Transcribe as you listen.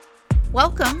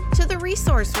Welcome to the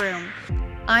Resource Room.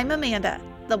 I'm Amanda,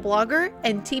 the blogger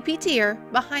and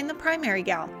TPTer behind the Primary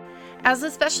Gal. As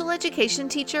a special education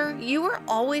teacher, you are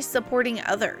always supporting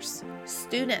others,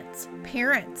 students,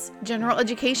 parents, general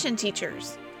education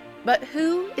teachers. But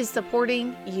who is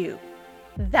supporting you?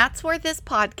 That's where this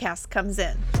podcast comes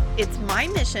in. It's my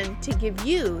mission to give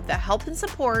you the help and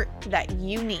support that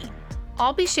you need.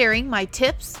 I'll be sharing my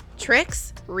tips,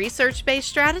 tricks, research-based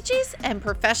strategies, and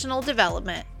professional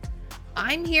development.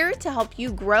 I'm here to help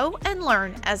you grow and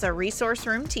learn as a resource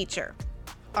room teacher.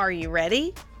 Are you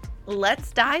ready?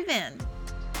 Let's dive in.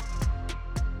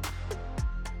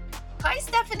 Hi,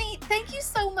 Stephanie. Thank you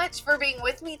so much for being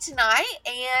with me tonight,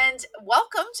 and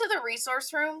welcome to the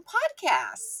Resource Room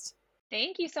podcast.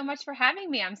 Thank you so much for having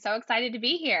me. I'm so excited to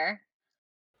be here.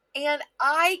 And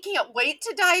I can't wait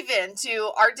to dive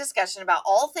into our discussion about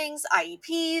all things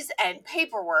IEPs and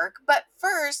paperwork. But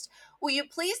first, will you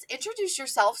please introduce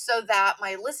yourself so that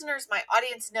my listeners, my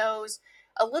audience knows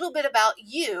a little bit about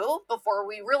you before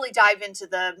we really dive into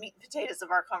the meat and potatoes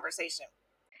of our conversation?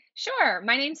 Sure.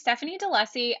 My name's Stephanie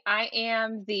Delussey. I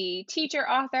am the teacher,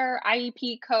 author,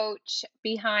 IEP coach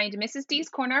behind Mrs. D's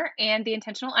Corner and the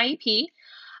Intentional IEP.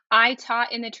 I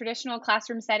taught in the traditional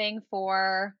classroom setting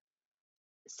for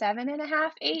 7.5,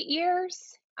 8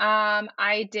 years.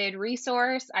 I did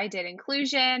resource, I did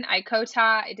inclusion, I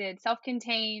co-taught, I did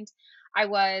self-contained. I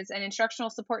was an instructional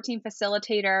support team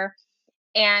facilitator,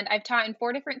 and I've taught in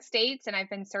 4 different states, and I've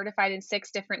been certified in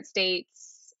 6 different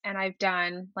states, and I've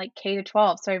done like K to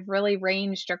 12. So I've really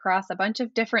ranged across a bunch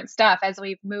of different stuff as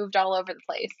we've moved all over the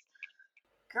place.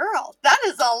 Girl, that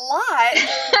is a lot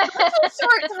in a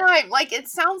short time. Like, it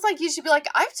sounds like you should be like,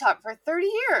 I've taught for 30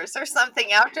 years or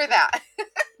something after that.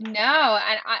 No,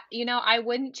 and I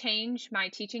wouldn't change my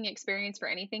teaching experience for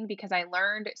anything because I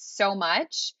learned so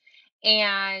much,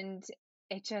 and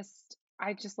I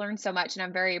just learned so much, and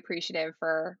I'm very appreciative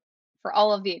for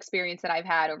all of the experience that I've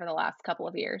had over the last couple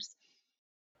of years.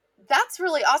 That's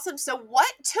really awesome. So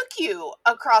what took you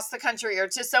across the country or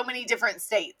to so many different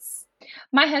states?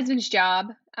 My husband's job,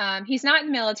 he's not in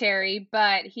the military,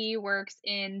 but he works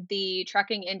in the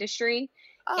trucking industry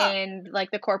Ah, in like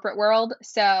the corporate world.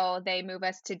 So they move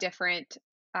us to different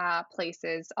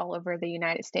places all over the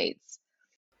United States.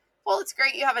 well, it's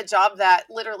great you have a job that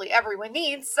literally everyone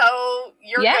needs, so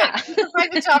you're good. Yeah. You can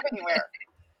find a job anywhere.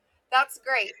 That's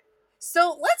great.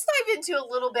 So let's dive into a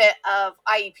little bit of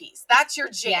IEPs. That's your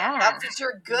jam. Yeah. That's what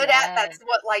you're good at. Yes. That's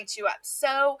what lights you up.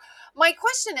 So my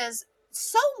question is,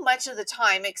 so much of the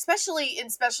time, especially in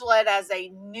special ed as a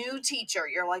new teacher,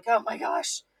 you're like, oh my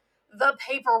gosh, the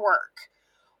paperwork.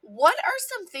 What are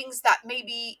some things that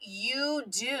maybe you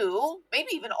do, maybe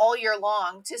even all year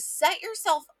long, to set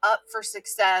yourself up for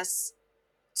success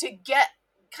to get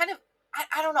kind of,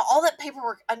 I don't know, all that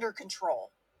paperwork under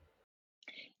control?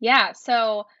 Yeah.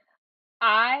 So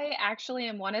I actually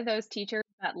am one of those teachers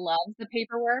that loves the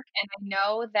paperwork, and I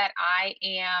know that I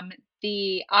am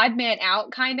the odd man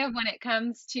out kind of when it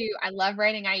comes to I love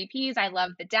writing IEPs, I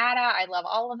love the data, I love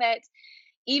all of it,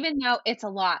 even though it's a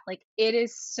lot. Like it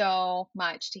is so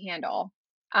much to handle.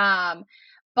 Um,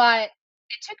 but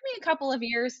it took me a couple of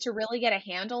years to really get a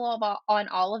handle on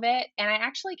all of it, and I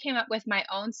actually came up with my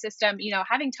own system.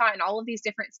 Having taught in all of these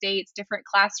different states, different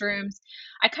classrooms,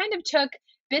 I kind of took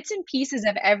bits and pieces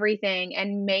of everything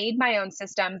and made my own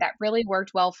system that really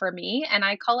worked well for me. And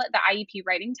I call it the IEP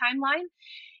writing timeline.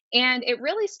 And it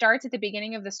really starts at the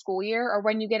beginning of the school year or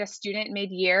when you get a student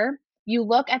mid year. You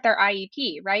look at their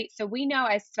IEP, right? So we know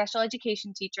as special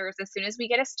education teachers, as soon as we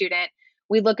get a student,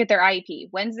 we look at their IEP.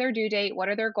 When's their due date? What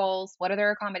are their goals? What are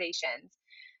their accommodations?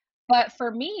 But for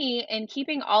me, in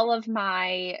keeping all of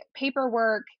my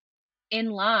paperwork in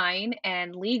line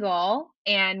and legal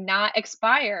and not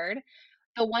expired,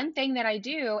 the one thing that I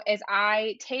do is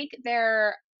I take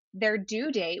their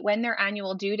due date, when their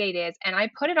annual due date is, and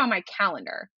I put it on my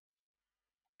calendar.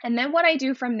 And then what I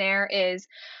do from there is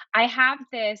I have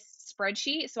this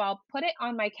spreadsheet, so I'll put it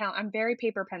on my calendar. I'm very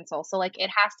paper pencil, so like it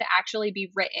has to actually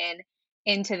be written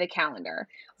into the calendar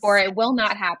or it will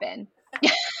not happen.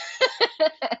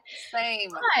 Same.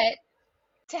 But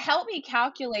to help me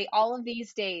calculate all of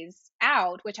these days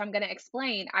out, which I'm going to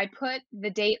explain, I put the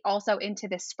date also into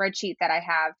this spreadsheet that I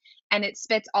have, and it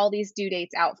spits all these due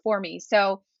dates out for me.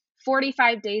 So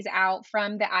 45 days out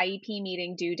from the IEP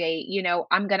meeting due date,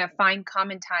 I'm going to find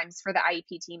common times for the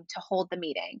IEP team to hold the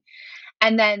meeting.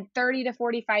 And then 30 to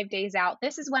 45 days out,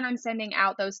 this is when I'm sending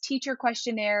out those teacher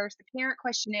questionnaires, the parent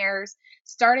questionnaires,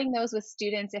 starting those with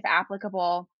students if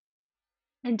applicable,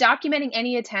 and documenting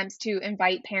any attempts to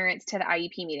invite parents to the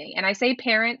IEP meeting. And I say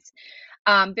parents,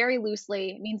 Very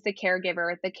loosely, it means the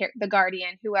caregiver, the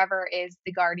guardian, whoever is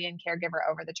the guardian caregiver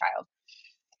over the child.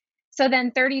 So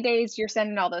then 30 days, you're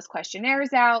sending all those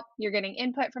questionnaires out, you're getting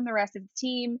input from the rest of the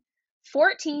team.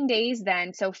 14 days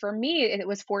then. So for me, it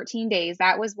was 14 days.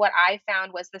 That was what I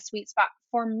found was the sweet spot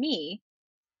for me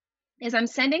is I'm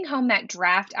sending home that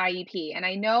draft IEP. And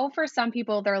I know for some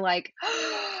people, they're like,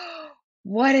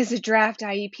 what is a draft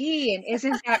IEP? And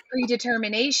isn't that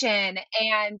predetermination?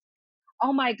 And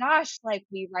oh my gosh, like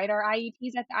we write our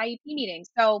IEPs at the IEP meeting.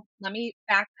 So let me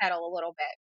backpedal a little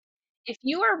bit. If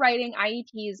you are writing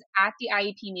IEPs at the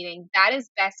IEP meeting, that is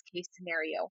best case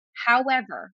scenario.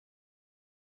 However,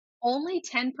 only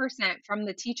 10% from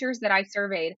the teachers that I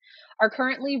surveyed are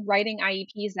currently writing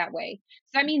IEPs that way.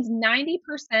 So that means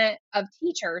 90% of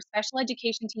teachers, special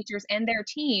education teachers, and their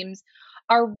teams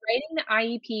are writing the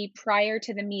IEP prior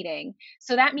to the meeting.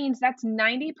 So that means that's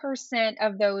 90%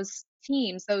 of those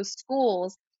teams, those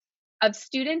schools, of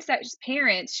students that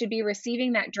parents should be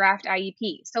receiving that draft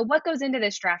IEP. So, what goes into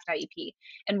this draft IEP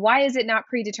and why is it not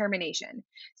predetermination?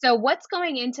 So, what's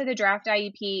going into the draft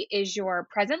IEP is your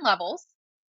present levels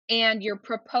and your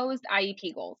proposed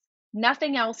IEP goals.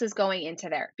 Nothing else is going into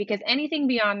there because anything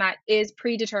beyond that is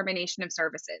predetermination of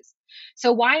services.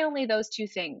 So, why only those two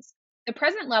things? The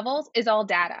present levels is all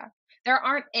data. There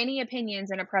aren't any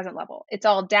opinions in a present level. It's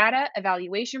all data,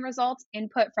 evaluation results,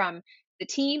 input from the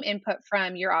team, input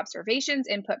from your observations,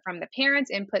 input from the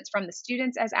parents, inputs from the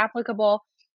students as applicable.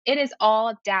 It is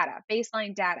all data,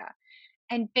 baseline data.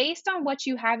 And based on what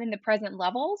you have in the present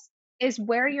levels is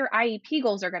where your IEP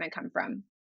goals are going to come from.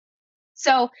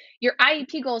 So your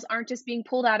IEP goals aren't just being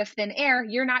pulled out of thin air.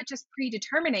 You're not just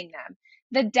predetermining them.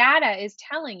 The data is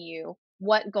telling you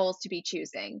what goals to be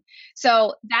choosing.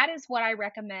 So that is what I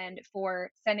recommend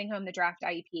for sending home the draft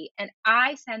IEP. And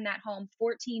I send that home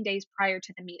 14 days prior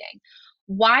to the meeting.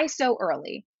 Why so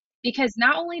early? Because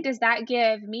not only does that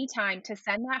give me time to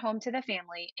send that home to the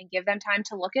family and give them time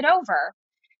to look it over,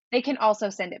 they can also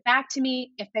send it back to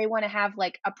me if they want to have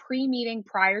like a pre-meeting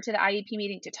prior to the IEP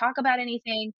meeting to talk about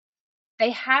anything.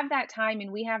 They have that time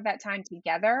and we have that time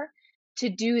together to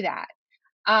do that.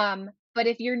 But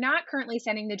if you're not currently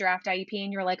sending the draft IEP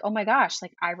and you're like, oh my gosh,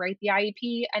 like I write the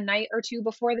IEP a night or two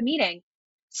before the meeting,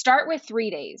 start with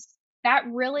 3 days. That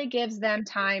really gives them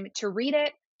time to read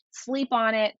it, sleep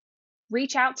on it,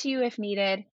 reach out to you if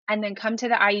needed, and then come to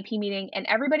the IEP meeting and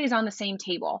everybody's on the same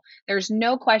table. There's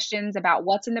no questions about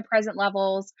what's in the present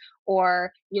levels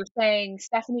or you're saying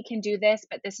Stephanie can do this,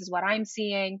 but this is what I'm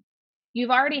seeing. You've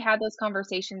already had those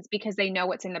conversations because they know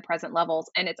what's in the present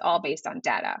levels and it's all based on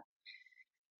data.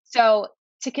 So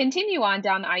to continue on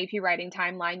down the IEP writing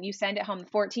timeline, you send it home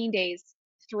 14 days,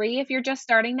 3 if you're just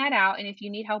starting that out. And if you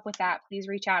need help with that, please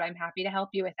reach out. I'm happy to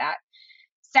help you with that.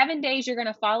 7 days, you're going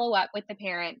to follow up with the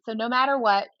parent. So no matter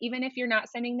what, even if you're not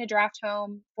sending the draft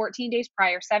home 14 days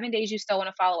prior, 7 days, you still want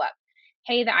to follow up.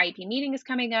 Hey, the IEP meeting is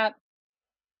coming up.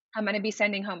 I'm going to be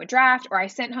sending home a draft, or I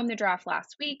sent home the draft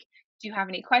last week. Do you have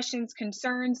any questions,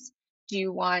 concerns? Do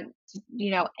you want,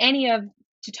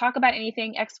 to talk about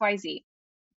anything XYZ?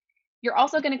 You're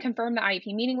also going to confirm the IEP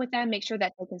meeting with them, make sure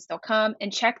that they can still come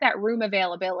and check that room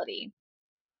availability,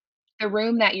 the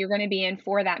room that you're going to be in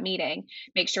for that meeting.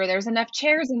 Make sure there's enough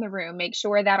chairs in the room, make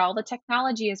sure that all the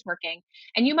technology is working.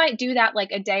 And you might do that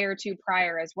like a day or two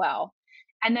prior as well.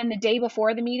 And then the day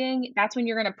before the meeting, that's when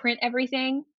you're going to print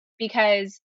everything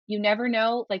because you never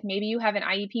know. Like maybe you have an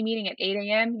IEP meeting at 8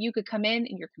 a.m. You could come in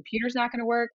and your computer's not going to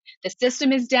work. The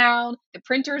system is down. The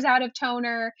printer's out of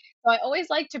toner. So I always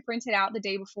like to print it out the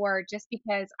day before just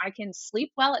because I can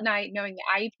sleep well at night knowing the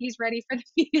IEP is ready for the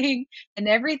meeting and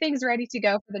everything's ready to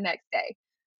go for the next day.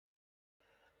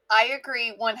 I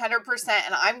agree 100%.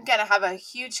 And I'm going to have a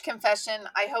huge confession.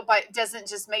 I hope it doesn't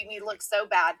just make me look so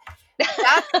bad.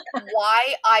 That's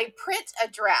why I print a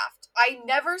draft. I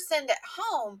never send it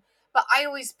home, but I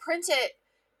always print it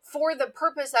for the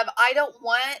purpose of I don't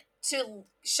want to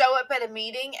show up at a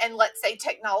meeting and let's say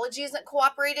technology isn't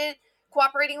cooperating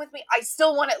with me. I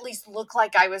still want to at least look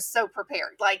like I was so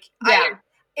prepared. Like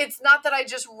it's not that I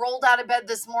just rolled out of bed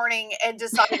this morning and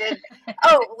decided,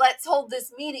 oh, let's hold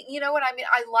this meeting. You know what I mean?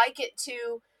 I like it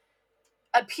to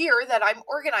appear that I'm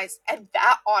organized. And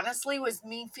that honestly was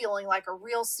me feeling like a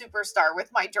real superstar with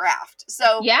my draft.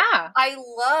 So I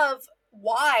love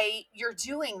why you're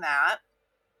doing that.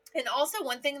 And also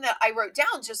one thing that I wrote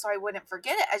down just so I wouldn't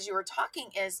forget it as you were talking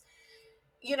is,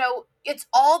 it's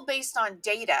all based on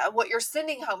data, what you're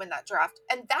sending home in that draft.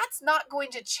 And that's not going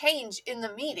to change in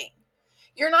the meeting.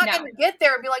 You're not going to get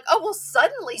there and be like, oh, well,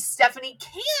 suddenly Stephanie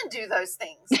can do those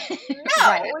things.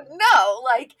 No,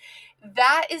 like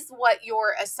that is what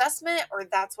your assessment or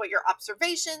that's what your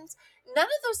observations, none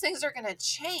of those things are going to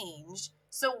change.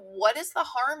 So, what is the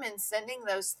harm in sending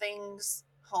those things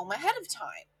home ahead of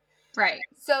time? Right.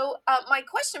 So, my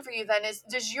question for you then is,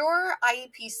 does your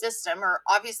IEP system, or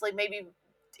obviously maybe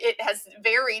it has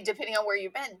varied depending on where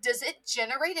you've been, does it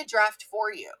generate a draft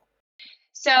for you?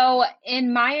 So,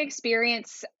 in my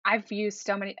experience, I've used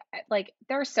so many, like,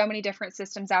 there are so many different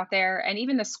systems out there, and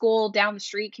even the school down the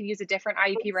street can use a different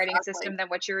IEP writing Exactly. system than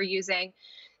what you're using.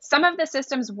 Some of the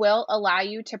systems will allow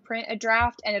you to print a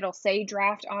draft and it'll say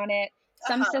draft on it. Uh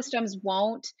Some huh. systems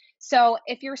won't. So,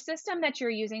 if your system that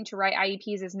you're using to write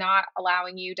IEPs is not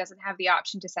allowing you, doesn't have the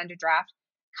option to send a draft,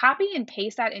 copy and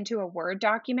paste that into a Word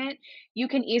document. You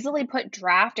can easily put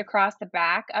draft across the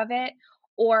back of it,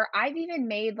 or I've even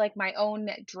made like my own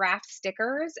draft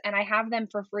stickers and I have them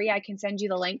for free. I can send you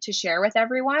the link to share with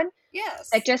everyone. That Yes.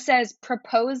 just says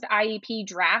proposed IEP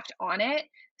draft on it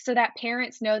so that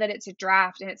parents know that it's a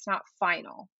draft and it's not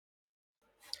final.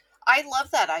 I love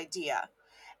that idea.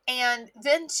 And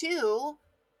then, too,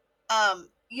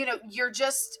 you're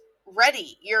just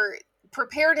ready. You're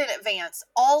prepared in advance.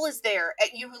 All is there.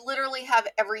 You literally have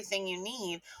everything you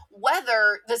need,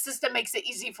 whether the system makes it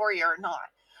easy for you or not.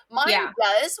 Mine Yeah.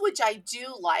 does, which I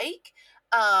do like.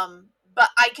 But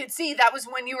I could see that was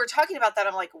when you were talking about that.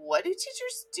 I'm like, what do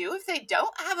teachers do if they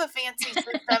don't have a fancy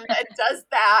system that does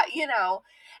that?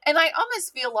 And I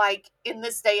almost feel like in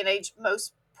this day and age,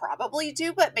 most probably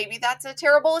do, but maybe that's a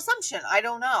terrible assumption. I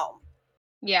don't know.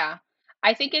 Yeah.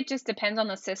 I think it just depends on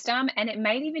the system, and it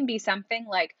might even be something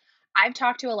like I've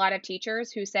talked to a lot of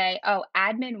teachers who say, "Oh,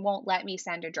 admin won't let me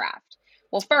send a draft."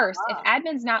 Well, first, if Ah,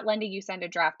 admin's not letting you send a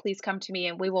draft, please come to me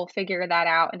and we will figure that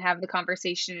out and have the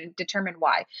conversation and determine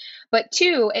why. But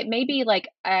two, it may be like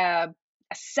a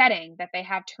setting that they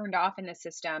have turned off in the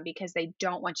system because they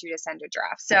don't want you to send a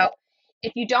draft. So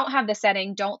if you don't have the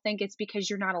setting, don't think it's because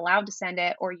you're not allowed to send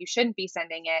it or you shouldn't be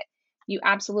sending it. You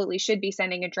absolutely should be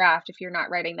sending a draft if you're not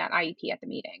writing that IEP at the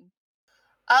meeting.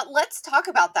 let's talk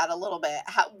about that a little bit.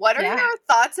 What are Yeah. your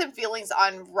thoughts and feelings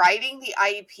on writing the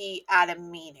IEP at a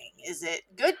meeting? Is it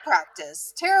good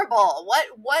practice? Terrible?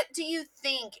 What do you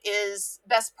think is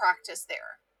best practice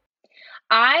there?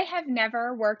 I have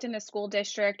never worked in a school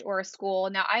district or a school.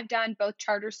 Now, I've done both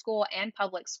charter school and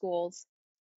public schools,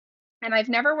 and I've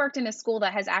never worked in a school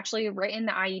that has actually written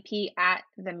the IEP at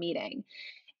the meeting.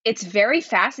 It's very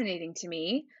fascinating to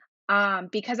me,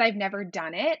 because I've never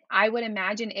done it. I would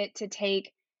imagine it to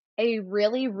take a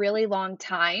really, really long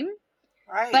time.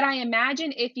 But Right. I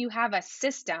imagine if you have a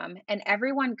system and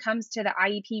everyone comes to the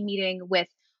IEP meeting with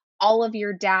all of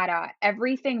your data,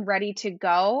 everything ready to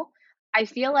go, I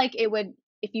feel like it would,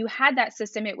 if you had that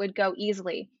system, it would go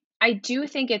easily. I do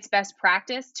think it's best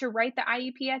practice to write the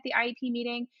IEP at the IEP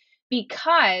meeting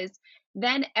because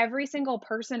then every single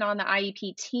person on the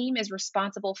IEP team is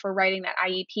responsible for writing that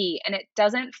IEP and it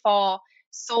doesn't fall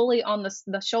solely on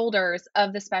the shoulders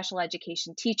of the special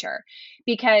education teacher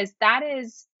because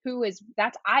that's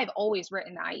I've always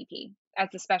written the IEP as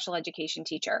the special education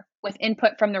teacher with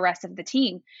input from the rest of the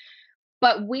team.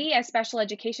 But we as special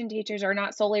education teachers are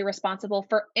not solely responsible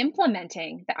for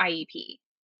implementing the IEP.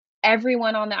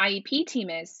 Everyone on the IEP team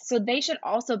is. So they should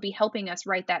also be helping us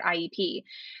write that IEP.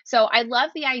 So I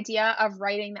love the idea of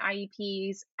writing the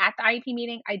IEPs at the IEP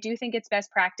meeting. I do think it's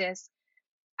best practice.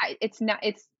 It's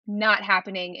not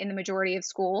happening in the majority of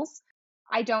schools.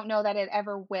 I don't know that it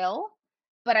ever will,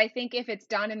 but I think if it's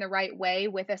done in the right way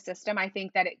with a system, I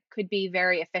think that it could be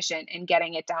very efficient in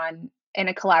getting it done in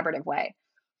a collaborative way.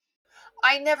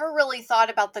 I never really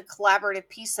thought about the collaborative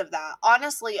piece of that.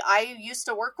 Honestly, I used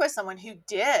to work with someone who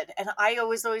did, and I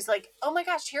always like, oh my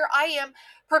gosh, here I am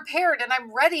prepared and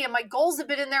I'm ready, and my goals have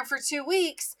been in there for 2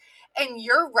 weeks, and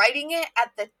you're writing it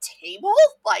at the table?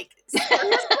 Like,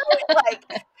 seriously?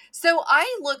 Like, so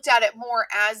I looked at it more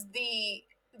as the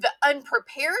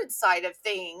unprepared side of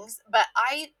things, but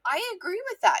I agree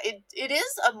with that. It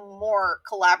is a more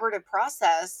collaborative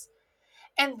process.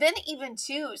 And then even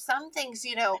too, some things,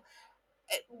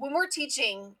 when we're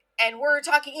teaching and we're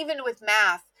talking even with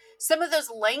math, some of those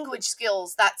language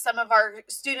skills that some of our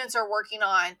students are working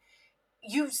on,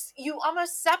 you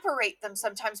almost separate them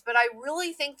sometimes, but I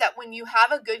really think that when you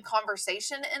have a good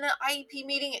conversation in an IEP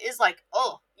meeting, it is like,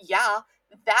 oh yeah,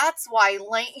 that's why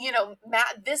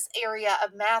math, this area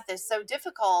of math is so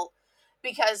difficult,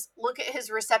 because look at his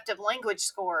receptive language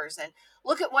scores and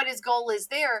look at what his goal is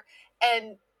there.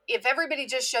 And if everybody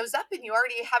just shows up and you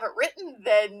already have it written,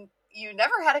 then you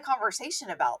never had a conversation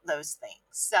about those things.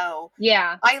 So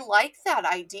Yeah. I like that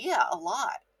idea a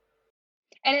lot.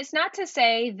 And it's not to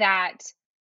say that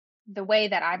the way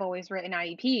that I've always written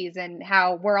IEPs and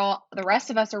how we're all the rest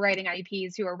of us are writing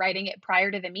IEPs who are writing it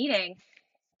prior to the meeting.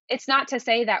 It's not to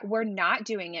say that we're not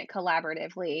doing it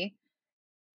collaboratively.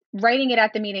 Writing it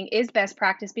at the meeting is best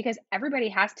practice because everybody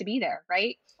has to be there,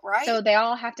 right? Right? So they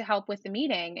all have to help with the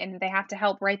meeting and they have to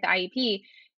help write the IEP.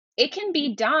 It can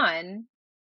be done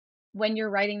when you're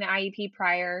writing the IEP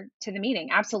prior to the meeting.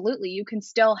 Absolutely. You can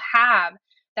still have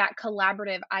that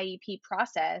collaborative IEP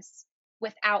process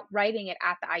without writing it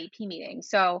at the IEP meeting.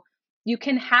 So you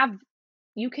can have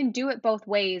you can do it both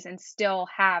ways and still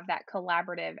have that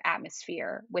collaborative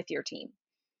atmosphere with your team.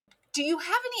 Do you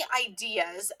have any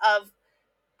ideas of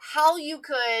how you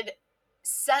could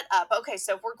set up? Okay,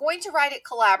 so if we're going to write it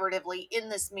collaboratively in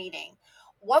this meeting,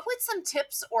 what would some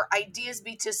tips or ideas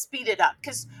be to speed it up?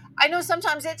 Because I know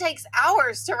sometimes it takes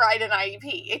hours to write an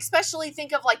IEP, especially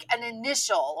think of like an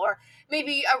initial or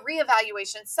maybe a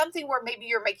reevaluation, something where maybe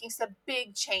you're making some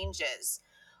big changes.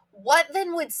 What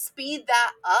then would speed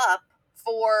that up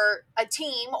for a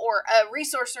team or a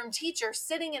resource room teacher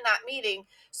sitting in that meeting?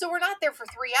 So we're not there for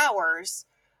 3 hours,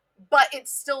 but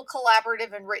it's still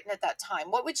collaborative and written at that time.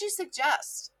 What would you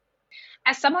suggest?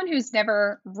 As someone who's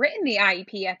never written the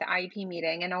IEP at the IEP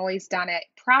meeting and always done it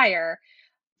prior,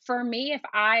 for me, if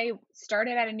I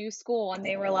started at a new school and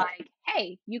they were like,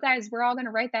 "Hey, you guys, we're all going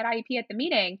to write that IEP at the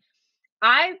meeting,"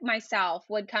 I myself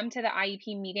would come to the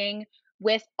IEP meeting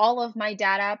with all of my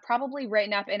data probably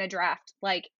written up in a draft,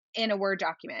 like in a Word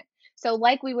document. So,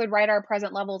 like we would write our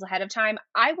present levels ahead of time,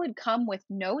 I would come with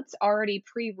notes already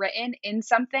pre written in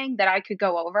something that I could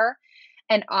go over.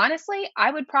 And honestly, I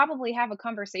would probably have a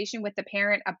conversation with the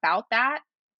parent about that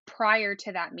prior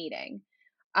to that meeting.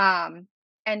 Um,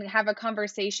 and have a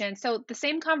conversation. So the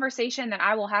same conversation that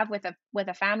I will have with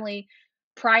a family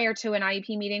prior to an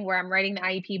IEP meeting where I'm writing the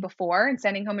IEP before and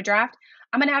sending home a draft,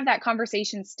 I'm going to have that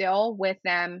conversation still with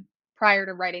them prior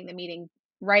to writing the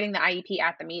IEP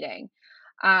at the meeting.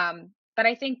 But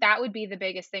I think that would be the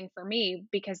biggest thing for me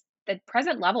because the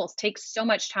present levels take so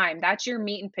much time. That's your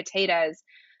meat and potatoes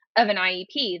of an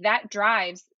IEP. That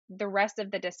drives the rest of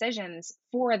the decisions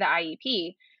for the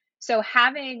IEP. So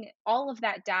having all of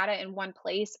that data in one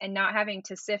place and not having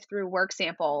to sift through work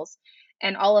samples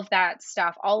and all of that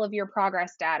stuff, all of your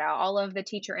progress data, all of the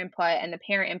teacher input and the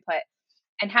parent input,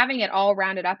 and having it all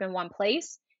rounded up in one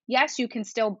place. Yes, you can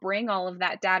still bring all of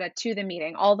that data to the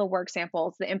meeting, all the work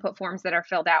samples, the input forms that are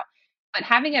filled out, but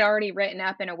having it already written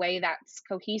up in a way that's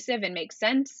cohesive and makes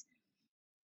sense,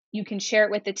 you can share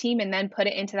it with the team and then put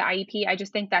it into the IEP. I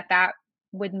just think that that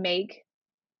would make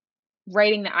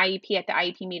writing the IEP at the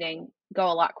IEP meeting go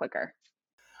a lot quicker.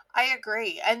 I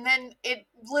agree. And then it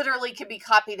literally can be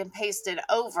copied and pasted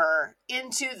over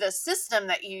into the system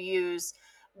that you use,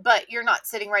 but you're not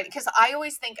sitting right. Because I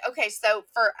always think, okay, so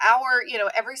for our,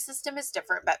 every system is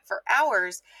different, but for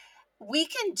ours, we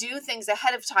can do things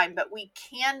ahead of time, but we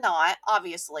cannot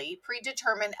obviously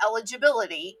predetermine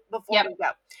eligibility before Yep. we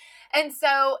go. And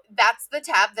so that's the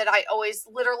tab that I always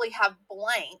literally have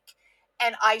blank.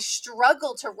 And I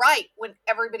struggle to write when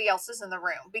everybody else is in the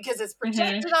room because it's Mhm.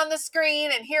 projected on the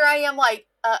screen. And here I am, like,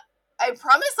 I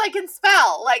promise I can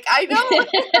spell. Like, I know,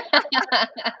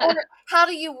 or how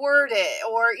do you word it?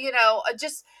 Or,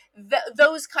 just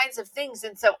those kinds of things.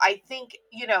 And so I think,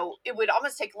 it would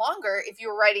almost take longer if you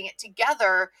were writing it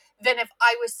together than if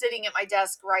I was sitting at my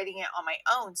desk writing it on my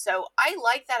own. So I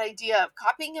like that idea of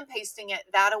copying and pasting it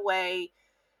that away,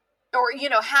 or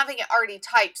having it already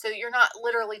typed so that you're not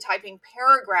literally typing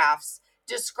paragraphs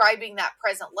describing that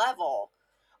present level,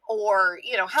 or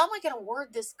how am I going to word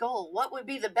this goal, what would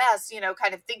be the best,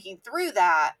 kind of thinking through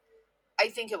that. I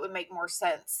think it would make more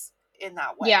sense in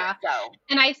that way. Yeah. So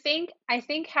And I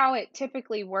think how it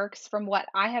typically works from what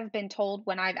I have been told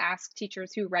when I've asked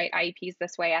teachers who write IEPs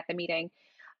this way at the meeting,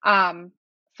 um,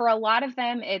 for a lot of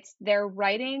them, it's they're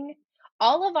writing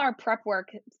all of our prep work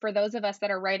for those of us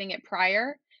that are writing it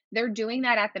prior, they're doing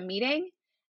that at the meeting.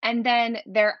 And then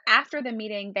they're after the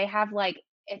meeting, they have like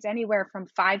it's anywhere from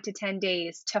 5 to 10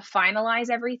 days to finalize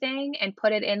everything and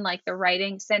put it in like the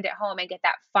writing, send it home and get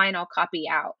that final copy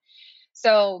out.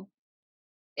 So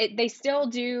they still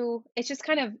do it's just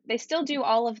kind of they still do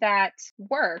all of that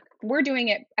work. We're doing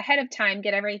it ahead of time,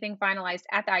 get everything finalized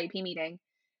at the IEP meeting.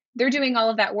 They're doing all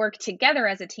of that work together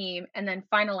as a team and then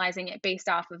finalizing it based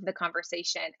off of the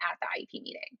conversation at the IEP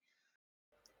meeting.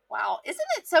 wow, isn't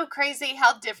it so crazy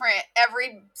how different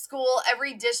every school,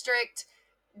 every district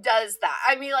does that?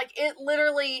 I mean, like, it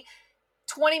literally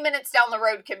 20 minutes down the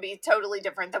road can be totally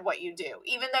different than what you do,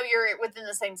 even though you're within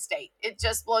the same state. It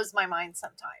just blows my mind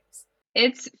sometimes.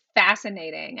 It's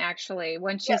fascinating actually.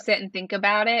 Once you Yes. sit and think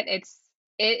about it, it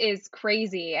is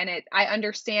crazy and it I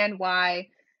understand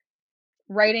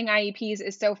writing IEPs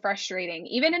is so frustrating.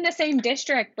 Even in the same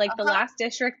district, like the Uh-huh. last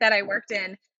district that I worked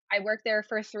in, I worked there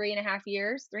for 3.5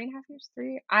 years. 3.5 years?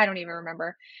 Three? I don't even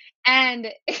remember.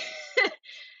 And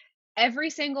every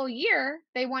single year,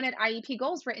 they wanted IEP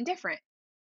goals written different,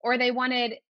 or they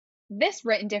wanted this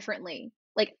written differently.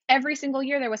 Like every single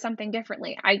year, there was something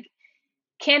differently. I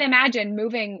can't imagine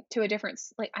moving to a different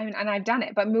like, I mean, and I've done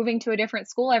it, but moving to a different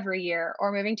school every year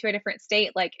or moving to a different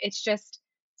state, like, it's just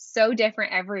so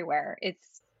different everywhere.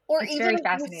 Or It's even very if you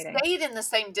fascinating. stayed in the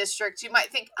same district, you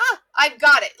might think, ah, I've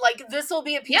got it. Like this will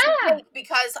be a piece of Yeah, cake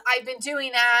because I've been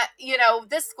doing at,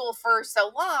 this school for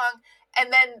so long.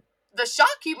 And then the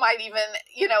shock you might even,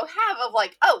 have of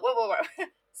like, oh, whoa, whoa, whoa.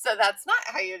 So that's not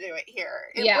how you do it here.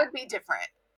 It yeah. would be different.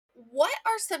 What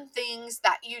are some things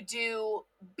that you do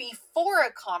before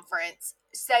a conference,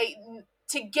 say,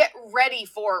 to get ready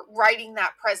for writing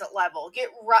that present level, get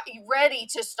ready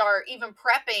to start even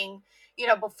prepping,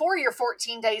 before your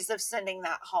 14 days of sending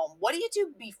that home? What do you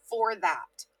do before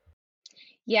that?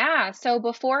 Yeah. So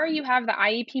before you have the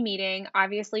IEP meeting,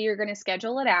 obviously you're going to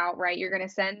schedule it out, right? You're going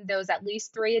to send those at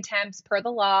least 3 attempts per the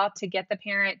law to get the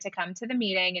parent to come to the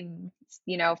meeting and,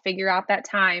 figure out that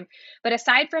time. But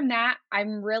aside from that,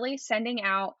 I'm really sending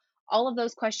out all of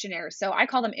those questionnaires. So I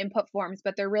call them input forms,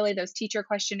 but they're really those teacher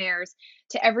questionnaires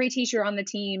to every teacher on the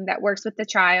team that works with the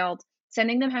child,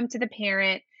 sending them home to the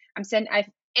parent.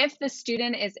 If the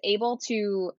student is able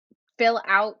to fill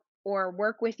out or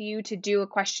work with you to do a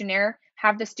questionnaire,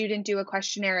 have the student do a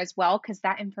questionnaire as well, because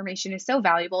that information is so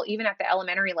valuable, even at the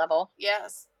elementary level.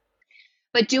 Yes.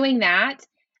 But doing that,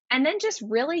 and then just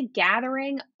really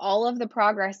gathering all of the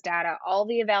progress data, all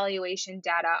the evaluation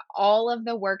data, all of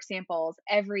the work samples,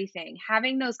 everything,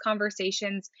 having those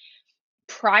conversations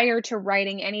prior to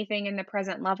writing anything in the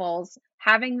present levels,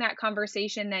 having that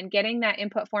conversation, then getting that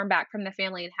input form back from the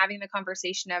family and having the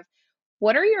conversation of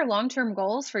what are your long term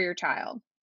goals for your child?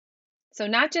 So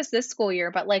not just this school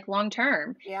year, but like long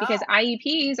term, Yeah. because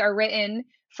IEPs are written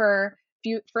for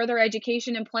further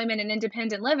education, employment, and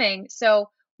independent living. So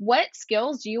what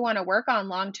skills do you want to work on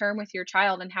long term with your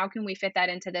child, and how can we fit that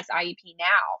into this IEP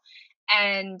now?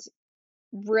 And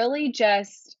really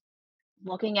just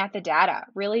looking at the data,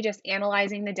 really just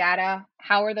analyzing the data.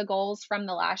 How are the goals from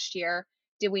the last year?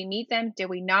 Did we meet them? Did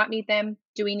we not meet them?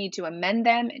 Do we need to amend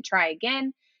them and try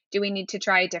again? Do we need to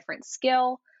try a different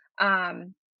skill?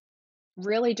 Um,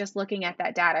 Really just looking at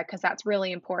that data because that's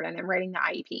really important in writing the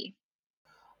IEP.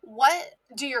 What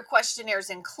do your questionnaires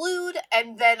include?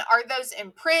 And then are those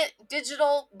in print,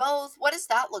 digital, both? What does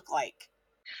that look like?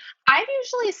 I've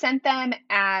usually sent them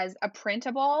as a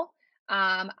printable.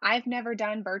 I've never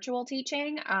done virtual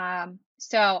teaching,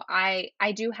 so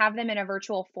I do have them in a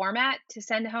virtual format to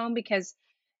send home because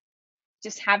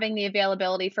just having the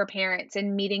availability for parents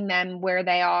and meeting them where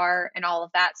they are and all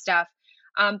of that stuff.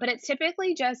 But it's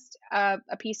typically just a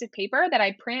piece of paper that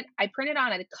I print. I print it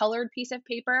on a colored piece of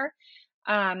paper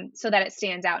so that it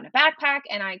stands out in a backpack,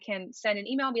 and I can send an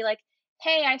email and be like,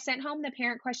 hey, I sent home the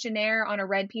parent questionnaire on a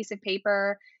red piece of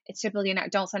paper. It's typically not,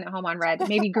 don't send it home on red,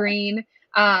 maybe green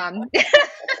or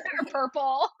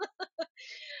purple.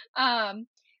 Um,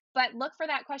 but look for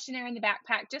that questionnaire in the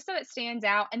backpack just so it stands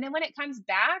out. And then when it comes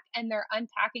back and they're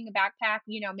unpacking the backpack,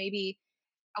 maybe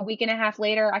a week and a half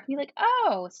later, I can be like,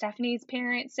 oh, Stephanie's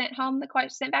parents sent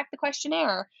back the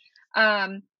questionnaire.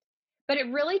 Um, but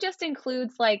it really just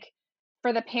includes like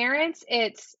for the parents,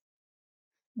 it's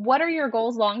what are your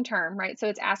goals long term, right? So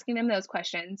it's asking them those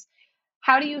questions.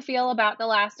 How do you feel about the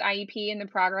last IEP and the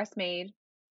progress made?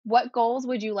 What goals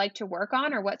would you like to work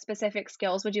on, or what specific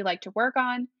skills would you like to work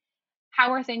on?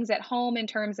 How are things at home in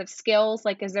terms of skills?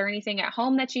 Like, is there anything at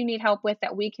home that you need help with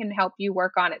that we can help you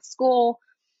work on at school?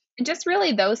 And just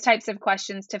really those types of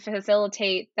questions to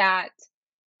facilitate that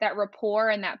rapport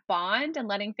and that bond and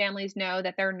letting families know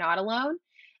that they're not alone.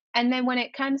 And then when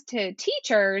it comes to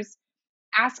teachers,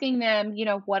 asking them,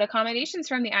 what accommodations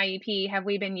from the IEP have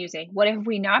we been using? What have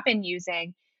we not been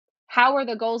using? How are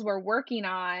the goals we're working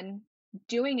on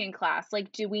doing in class?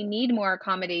 Like, do we need more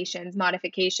accommodations,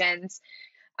 modifications?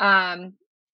 Um,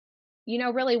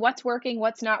 really what's working,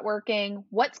 what's not working,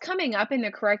 what's coming up in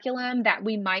the curriculum that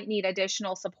we might need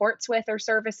additional supports with or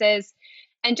services,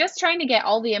 and just trying to get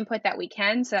all the input that we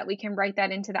can so that we can write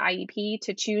that into the IEP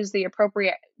to choose the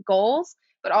appropriate goals,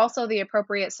 but also the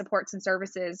appropriate supports and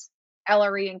services,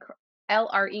 LRE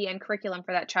and curriculum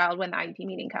for that child when the IEP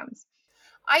meeting comes.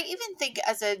 I even think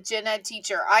as a gen ed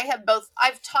teacher,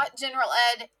 I've taught general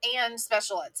ed and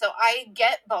special ed. So I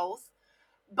get both,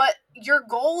 but your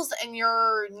goals and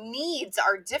your needs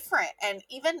are different. And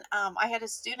even I had a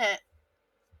student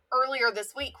earlier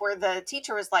this week where the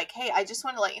teacher was like, hey, I just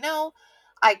want to let you know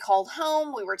I called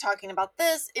home. We were talking about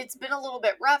this. It's been a little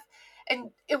bit rough.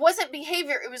 And it wasn't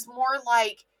behavior. It was more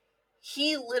like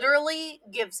he literally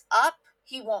gives up.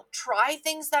 He won't try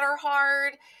things that are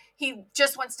hard. He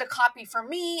just wants to copy from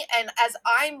me. And as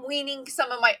I'm weaning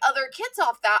some of my other kids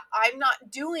off that, I'm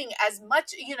not doing as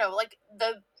much, like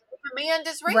the demand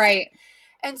is raising. Right.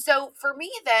 And so for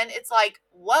me, then it's like,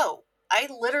 whoa, I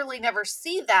literally never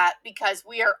see that because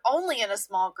we are only in a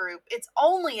small group. It's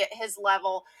only at his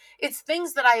level. It's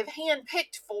things that I have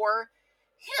handpicked for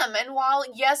him. And while,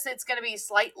 yes, it's going to be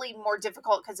slightly more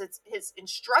difficult because it's his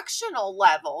instructional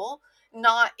level,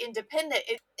 not independent,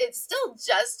 it's still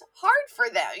just hard for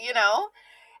them.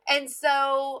 And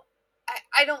so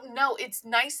I don't know. It's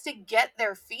nice to get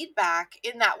their feedback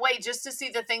in that way, just to see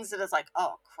the things that is like,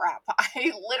 oh crap,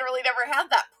 I literally never had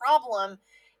that problem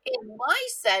in my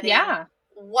setting. Yeah.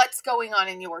 What's going on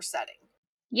in your setting?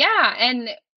 Yeah, and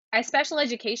as special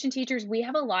education teachers, we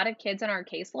have a lot of kids on our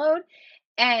caseload,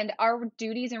 and our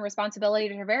duties and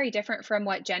responsibilities are very different from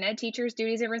what gen ed teachers'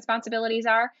 duties and responsibilities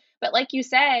are. But like you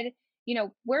said,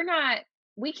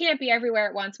 we can't be everywhere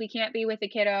at once. We can't be with the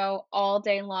kiddo all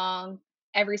day long,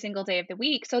 every single day of the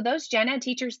week. So those gen ed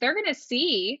teachers, they're going to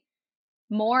see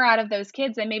more out of those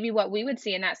kids than maybe what we would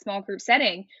see in that small group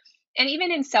setting. And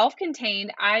even in self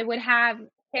contained, I would have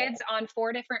kids on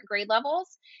 4 different grade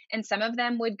levels, and some of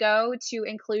them would go to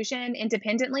inclusion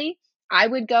independently. I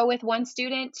would go with one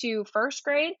student to first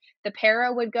grade, the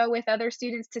para would go with other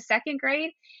students to second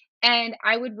grade. And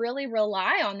I would really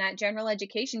rely on that general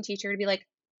education teacher to be like,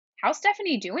 how's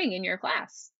Stephanie doing in your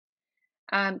class?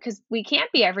 Because we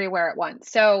can't be everywhere at once.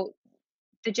 So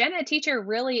the gen ed teacher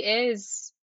really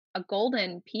is a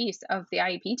golden piece of the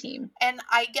IEP team. And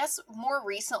I guess more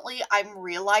recently I'm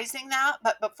realizing that,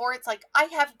 but before it's like I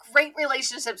have great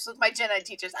relationships with my gen ed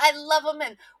teachers. I love them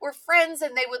and we're friends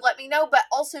and they would let me know, but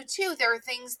also too there are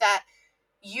things that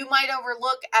you might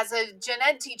overlook as a gen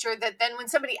ed teacher that then when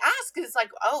somebody asks it's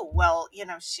like, oh well,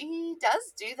 she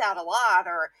does do that a lot,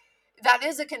 or that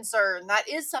is a concern, that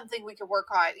is something we could work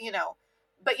on.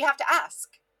 But you have to ask.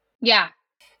 Yeah.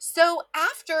 So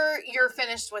after you're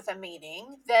finished with a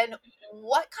meeting, then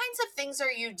what kinds of things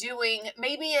are you doing?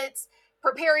 Maybe it's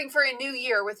preparing for a new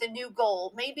year with a new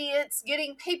goal. Maybe it's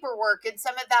getting paperwork and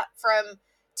some of that from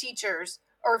teachers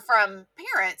or from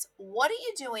parents. What are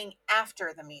you doing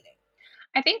after the meeting?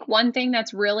 I think one thing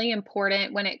that's really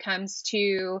important when it comes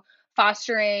to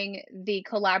fostering the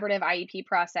collaborative IEP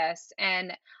process,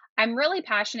 and I'm really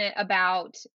passionate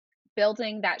about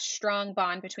building that strong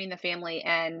bond between the family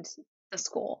and the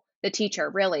school, the teacher,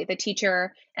 really, the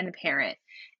teacher and the parent.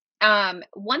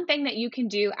 One thing that you can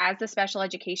do as the special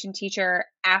education teacher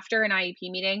after an IEP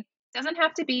meeting doesn't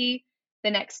have to be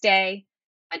the next day,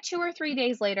 but 2 or 3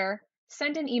 days later,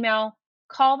 send an email,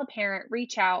 call the parent,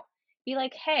 reach out, be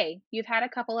like, hey, you've had a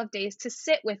couple of days to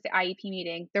sit with the IEP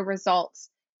meeting, the results,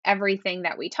 everything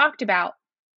that we talked about.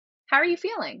 How are you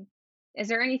feeling? Is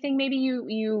there anything maybe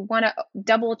you want to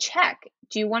double check?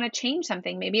 Do you want to change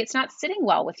something? Maybe it's not sitting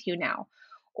well with you now.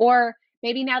 Or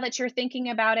maybe now that you're thinking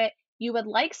about it, you would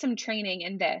like some training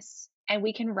in this, and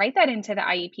we can write that into the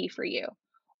IEP for you.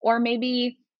 Or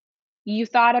maybe you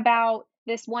thought about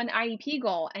this one IEP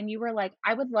goal and you were like,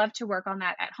 I would love to work on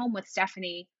that at home with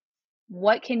Stephanie.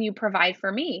 What can you provide for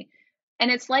me?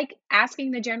 And it's like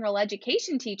asking the general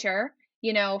education teacher,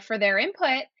 for their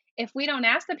input. If we don't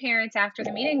ask the parents after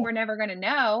the meeting, we're never going to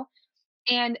know.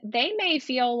 And they may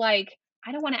feel like,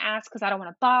 I don't want to ask because I don't want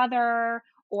to bother,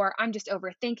 or I'm just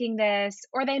overthinking this,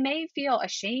 or they may feel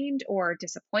ashamed or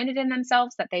disappointed in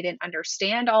themselves that they didn't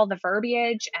understand all the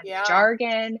verbiage and the Yeah.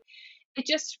 jargon. It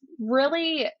just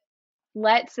really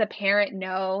lets the parent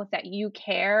know that you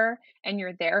care and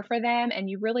you're there for them and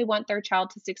you really want their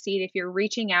child to succeed if you're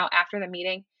reaching out after the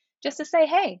meeting just to say,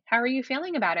 hey, how are you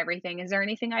feeling about everything? Is there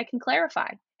anything I can clarify?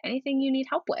 Anything you need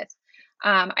help with?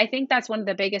 I think that's one of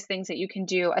the biggest things that you can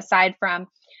do aside from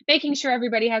making sure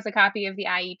everybody has a copy of the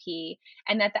IEP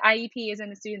and that the IEP is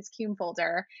in the student's CUME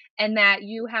folder and that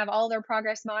you have all their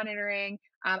progress monitoring.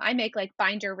 I make like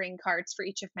binder ring cards for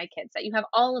each of my kids that you have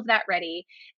all of that ready,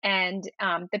 and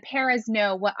the paras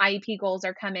know what IEP goals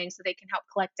are coming so they can help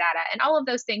collect data and all of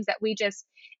those things that we just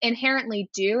inherently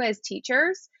do as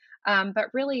teachers. But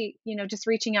really, just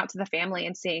reaching out to the family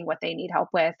and seeing what they need help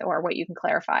with or what you can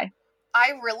clarify.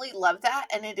 I really love that.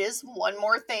 And it is one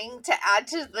more thing to add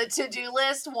to the to-do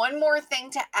list, one more thing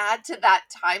to add to that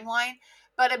timeline.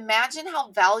 But imagine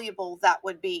how valuable that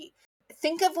would be.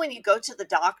 Think of when you go to the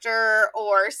doctor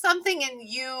or something and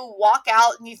you walk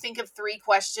out and you think of 3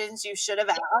 questions you should have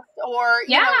asked, or,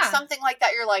 Yeah. something like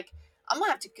that. You're like, I'm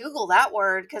gonna have to Google that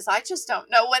word because I just don't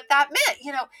know what that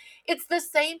meant. It's the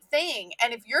same thing.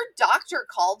 And if your doctor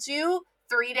called you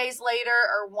 3 days later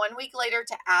or 1 week later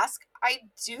to ask, I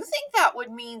do think that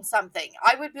would mean something.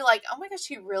 I would be like, oh my gosh,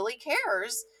 he really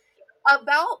cares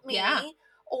about Yeah. me,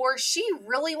 or she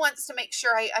really wants to make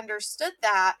sure I understood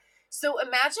that. So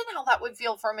imagine how that would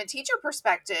feel from a teacher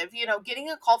perspective, getting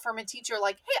a call from a teacher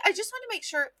like, hey, I just want to make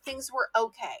sure things were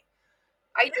okay.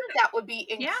 I think that would be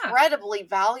Yeah. incredibly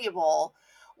valuable,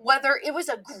 whether it was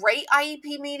a great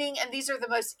IEP meeting and these are the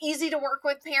most easy to work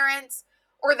with parents,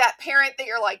 or that parent that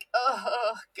you're like,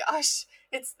 oh gosh,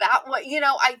 it's that way.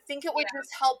 I think it would Yeah.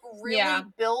 just help Yeah. really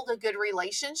build a good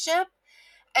relationship.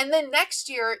 And then next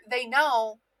year, they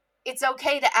know it's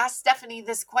okay to ask Stephanie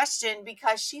this question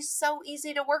because she's so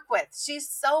easy to work with. She's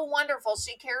so wonderful.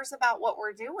 She cares about what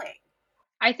we're doing.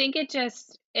 I think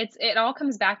it all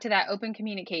comes back to that open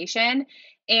communication,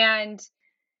 and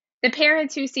the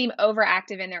parents who seem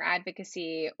overactive in their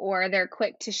advocacy or they're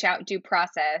quick to shout due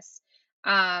process,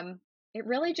 um, it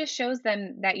really just shows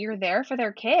them that you're there for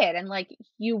their kid and like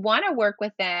you want to work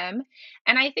with them.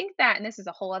 And I think that, and this is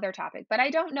a whole other topic, but I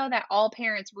don't know that all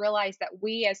parents realize that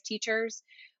we as teachers,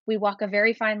 we walk a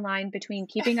very fine line between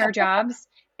keeping our jobs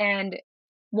and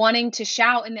wanting to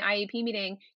shout in the IEP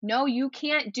meeting, no, you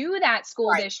can't do that,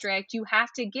 school Right. district. You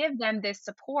have to give them this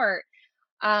support.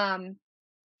 Um,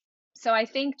 so I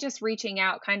think just reaching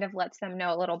out kind of lets them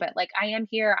know a little bit like, I am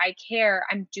here, I care,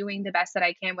 I'm doing the best that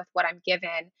I can with what I'm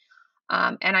given.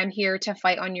 And I'm here to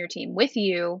fight on your team with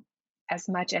you as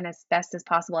much and as best as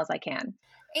possible as I can.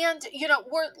 And,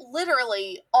 we're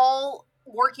literally all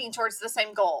working towards the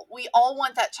same goal. We all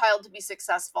want that child to be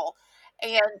successful.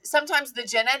 And sometimes the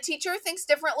gen ed teacher thinks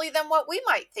differently than what we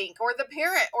might think, or the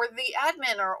parent, or the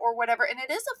admin, or whatever. And it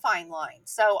is a fine line.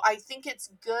 So I think it's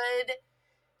good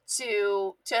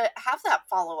to have that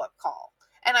follow-up call.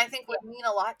 And I think would mean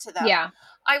a lot to them. Yeah.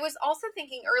 I was also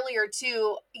thinking earlier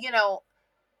too,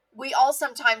 we all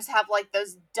sometimes have like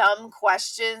those dumb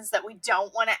questions that we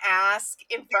don't want to ask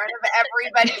in front of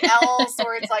everybody else,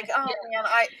 or it's like, oh man,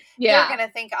 they're Yeah. gonna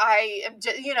think I am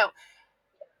just,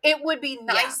 it would be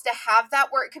Yeah. nice to have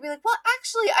that where it could be like, well,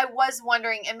 actually, I was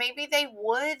wondering, and maybe they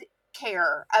would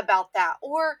care about that.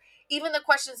 Or even the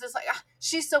questions is like, "Ah,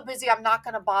 she's so busy, I'm not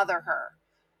going to bother her.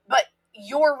 But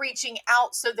you're reaching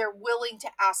out, so they're willing to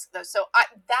ask those. So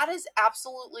that is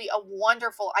absolutely a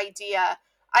wonderful idea.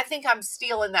 I think I'm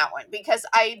stealing that one because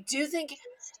I do think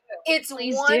it's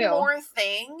Please one do. more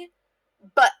thing,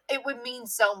 but it would mean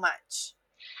so much.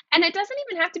 And it doesn't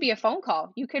even have to be a phone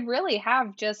call. You could really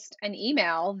have just an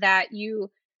email that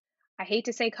I hate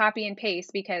to say copy and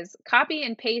paste because copy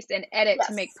and paste and edit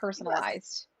to make Yes. Yes.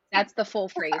 personalized. That's the full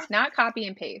phrase, not copy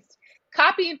and paste.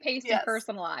 Copy and paste and Yes.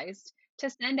 personalized to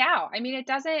send out. I mean, it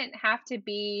doesn't have to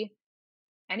be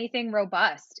anything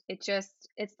robust. It's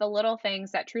the little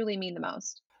things that truly mean the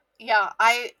most. Yeah,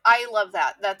 I love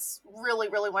that. That's really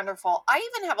really wonderful. I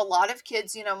even have a lot of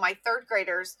kids, my 3rd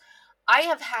graders. I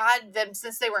have had them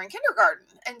since they were in kindergarten.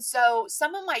 And so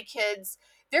some of my kids,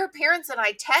 their parents and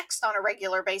I text on a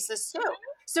regular basis too.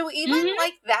 So even Mhm.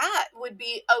 like that would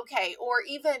be okay, or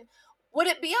even would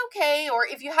it be okay, or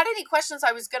if you had any questions,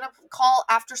 I was going to call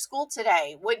after school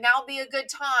today, would now be a good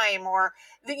time, or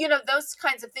those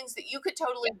kinds of things that you could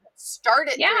totally start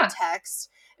it through a Yeah. text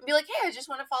and be like, hey, I just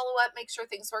want to follow up, make sure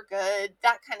things were good,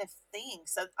 that kind of thing.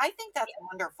 So I think that's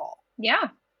wonderful. Yeah.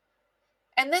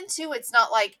 And then too, it's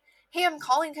not like, hey, I'm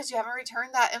calling because you haven't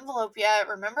returned that envelope yet.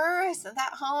 Remember, I sent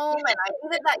that home and I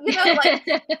needed that,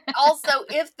 like also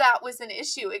if that was an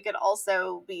issue, it could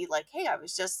also be like, hey, I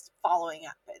was just following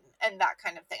up and that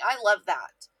kind of thing. I love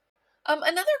that.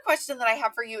 Another question that I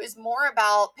have for you is more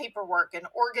about paperwork and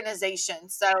organization.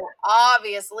 So,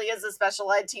 obviously, as a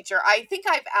special ed teacher, I think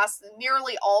I've asked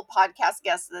nearly all podcast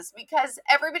guests this because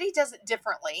everybody does it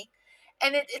differently.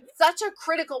 And it's such a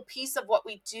critical piece of what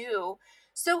we do.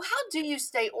 So, how do you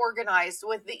stay organized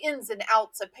with the ins and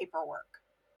outs of paperwork?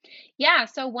 Yeah,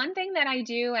 so one thing that I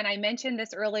do, and I mentioned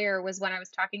this earlier, was when I was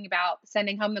talking about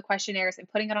sending home the questionnaires and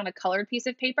putting it on a colored piece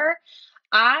of paper.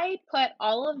 I put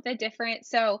all of the different,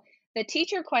 so the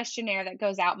teacher questionnaire that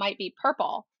goes out might be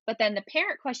purple, but then the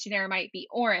parent questionnaire might be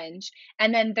orange,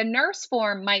 and then the nurse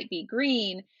form might be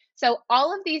green. So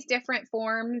all of these different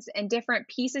forms and different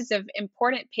pieces of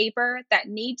important paper that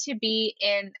need to be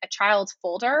in a child's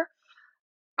folder,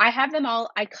 I have them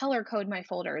all, I color code my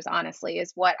folders, honestly,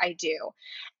 is what I do.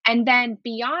 And then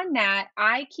beyond that,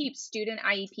 I keep student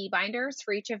IEP binders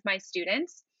for each of my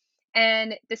students.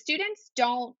 And the students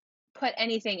don't put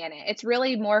anything in it. It's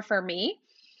really more for me.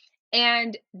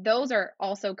 And those are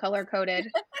also color coded.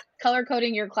 color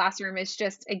coding your classroom is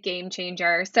just a game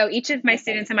changer. So each of my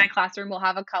students in my classroom will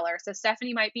have a color. So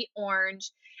Stephanie might be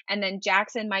orange, and then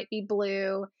Jackson might be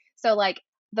blue. So like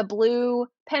the blue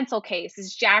pencil case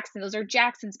is Jackson. Those are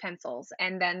Jackson's pencils.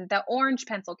 And then the orange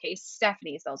pencil case,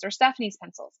 Stephanie's. Those are Stephanie's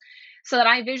pencils. So that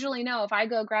I visually know if I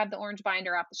go grab the orange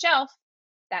binder off the shelf,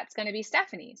 that's going to be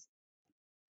Stephanie's.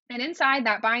 And inside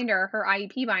that binder, her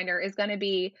IEP binder, is going to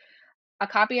be a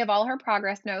copy of all her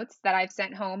progress notes that I've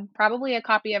sent home, probably a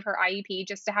copy of her IEP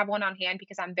just to have one on hand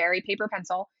because I'm very paper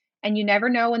pencil. And you never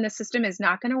know when the system is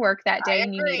not going to work that I day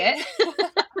and you need agree.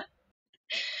 it.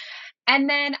 And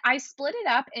then I split it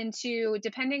up into,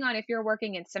 depending on if you're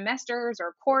working in semesters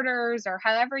or quarters or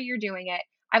however you're doing it.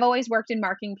 I've always worked in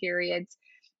marking periods.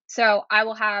 So I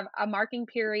will have a marking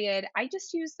period. I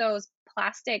just use those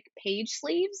plastic page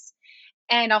sleeves,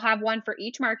 and I'll have one for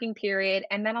each marking period.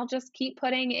 And then I'll just keep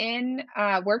putting in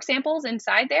work samples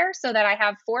inside there so that I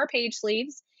have 4 page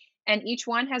sleeves and each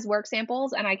one has work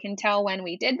samples and I can tell when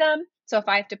we did them. So if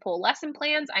I have to pull lesson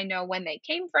plans, I know when they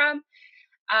came from.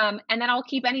 And then I'll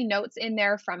keep any notes in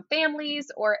there from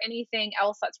families or anything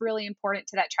else that's really important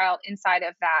to that child inside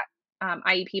of that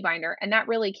IEP binder. And that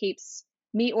really keeps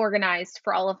me organized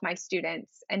for all of my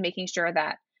students and making sure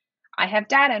that I have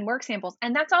data and work samples.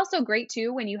 And that's also great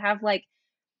too when you have like,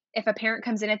 if a parent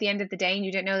comes in at the end of the day and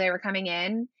you didn't know they were coming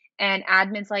in and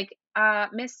admin's like,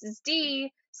 Mrs.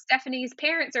 D, Stephanie's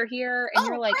parents are here. And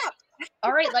you're Oh, like, crap.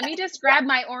 all right, let me just Yeah. grab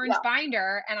my orange Yeah.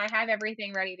 binder and I have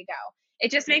everything ready to go.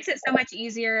 It just makes it so much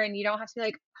easier and you don't have to be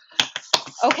like,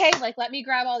 okay, like let me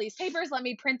grab all these papers, let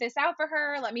me print this out for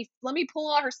her, let me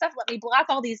pull all her stuff, let me block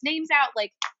all these names out.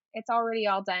 Like it's already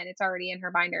all done. It's already in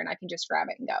her binder and I can just grab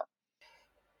it and go.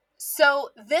 So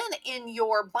then in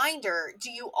your binder, do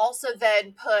you also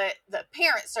then put the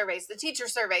parent surveys, the teacher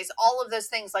surveys, all of those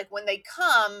things like when they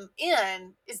come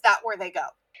in, is that where they go?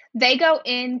 They go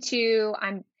into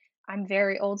I'm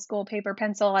very old school paper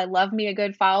pencil. I love me a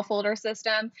good file folder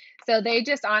system. So they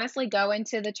just honestly go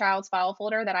into the child's file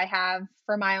folder that I have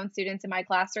for my own students in my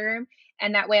classroom.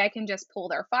 And that way I can just pull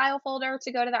their file folder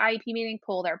to go to the IEP meeting,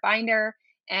 pull their binder,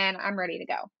 and I'm ready to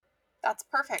go. That's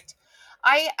perfect.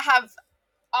 I have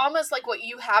almost like what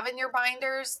you have in your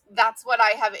binders. That's what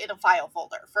I have in a file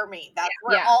folder for me. That's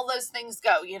where Yeah. all those things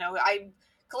go. I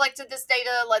collected this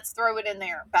data, let's throw it in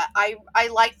there. But I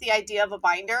like the idea of a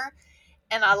binder,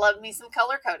 and I love me some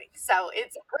color coding. So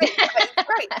it's great. It's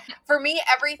great. For me,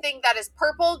 everything that is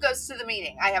purple goes to the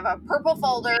meeting. I have a purple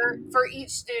folder for each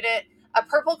student, a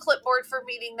purple clipboard for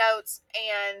meeting notes,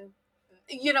 and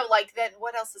like then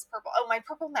what else is purple? Oh, my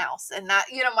purple mouse, and that,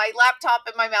 my laptop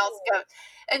and my mouse go.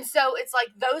 And so it's like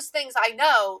those things I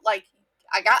know, like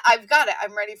I've got it.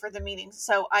 I'm ready for the meeting.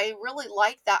 So I really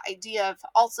like that idea of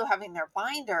also having their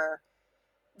binder.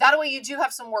 That way you do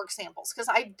have some work samples, because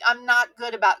I'm not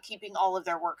good about keeping all of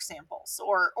their work samples,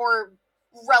 or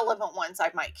relevant ones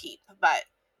I might keep,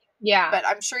 Yeah. but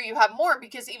I'm sure you have more,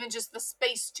 because even just the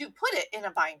space to put it in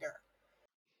a binder.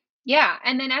 Yeah,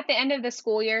 and then at the end of the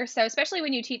school year, so especially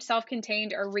when you teach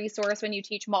self-contained or resource, when you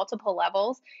teach multiple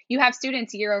levels, you have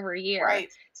students year over year. Right.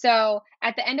 So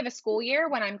at the end of a school year,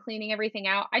 when I'm cleaning everything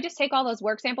out, I just take all those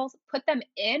work samples, put them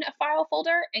in a file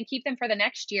folder, and keep them for the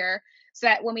next year so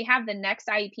that when we have the next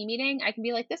IEP meeting, I can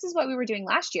be like, this is what we were doing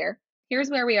last year.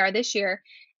 Here's where we are this year.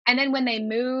 And then when they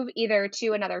move either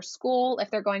to another school,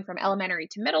 if they're going from elementary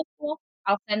to middle school,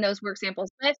 I'll send those work samples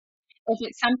with. If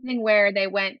it's something where they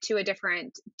went to a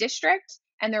different district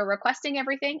and they're requesting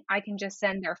everything, I can just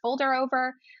send their folder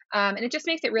over. And it just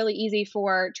makes it really easy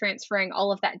for transferring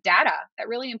all of that data, that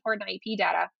really important IEP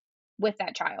data with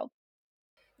that child.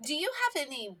 Do you have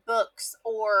any books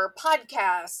or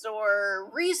podcasts or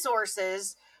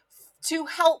resources to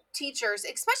help teachers,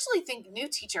 especially think new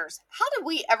teachers? How did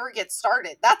we ever get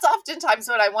started? That's oftentimes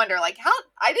what I wonder. Like, how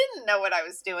I didn't know what I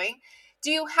was doing. Do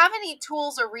you have any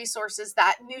tools or resources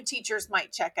that new teachers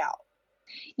might check out?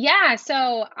 Yeah,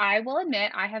 so I will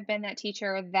admit I have been that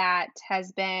teacher that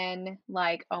has been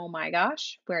like, oh my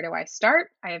gosh, where do I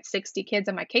start? I have 60 kids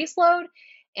on my caseload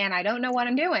and I don't know what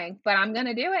I'm doing, but I'm going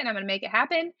to do it and I'm going to make it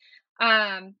happen.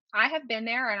 I have been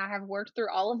there and I have worked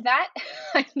through all of that.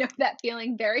 I know that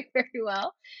feeling very, very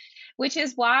well, which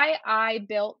is why I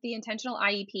built the intentional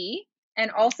IEP and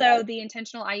also the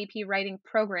intentional IEP writing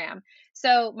program.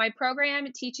 So my program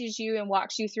teaches you and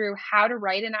walks you through how to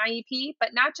write an IEP,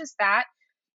 but not just that,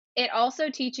 it also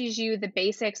teaches you the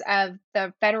basics of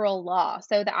the federal law,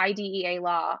 so the IDEA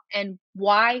law, and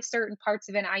why certain parts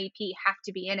of an IEP have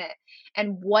to be in it,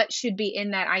 and what should be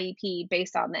in that IEP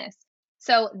based on this.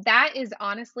 So that is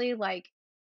honestly like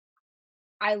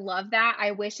I love that.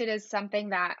 I wish it is something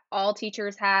that all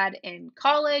teachers had in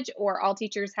college or all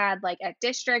teachers had like at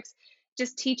districts,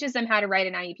 just teaches them how to write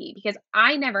an IEP because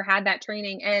I never had that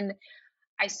training. And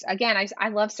I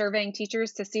love surveying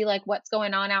teachers to see like what's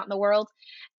going on out in the world.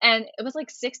 And it was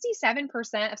like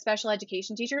 67% of special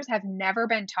education teachers have never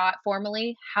been taught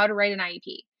formally how to write an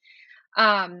IEP.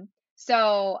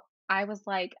 So I was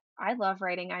like, I love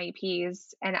writing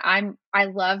IEPs and I'm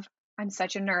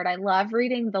such a nerd. I love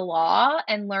reading the law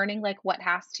and learning like what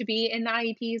has to be in the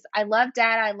IEPs. I love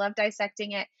data, I love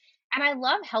dissecting it, and I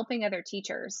love helping other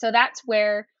teachers. So that's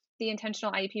where the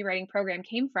intentional IEP writing program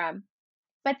came from.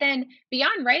 But then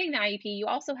beyond writing the IEP, you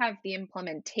also have the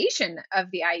implementation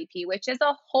of the IEP, which is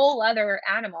a whole other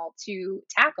animal to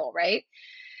tackle, right?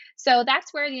 So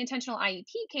that's where the intentional IEP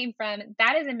came from.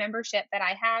 That is a membership that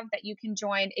I have that you can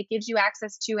join. It gives you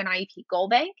access to an IEP goal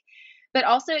bank, but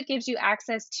also it gives you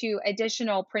access to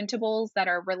additional printables that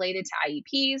are related to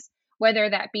IEPs, whether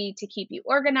that be to keep you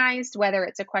organized, whether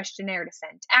it's a questionnaire to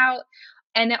send out.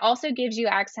 And it also gives you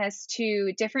access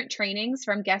to different trainings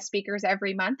from guest speakers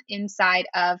every month inside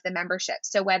of the membership.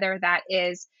 So whether that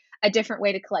is a different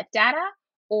way to collect data,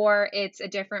 or it's a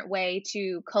different way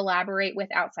to collaborate with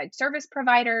outside service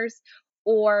providers,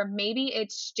 or maybe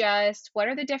it's just what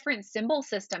are the different symbol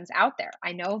systems out there?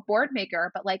 I know of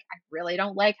Boardmaker, but like I really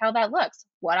don't like how that looks.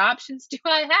 What options do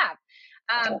I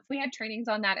have? We have trainings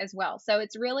on that as well. So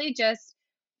it's really just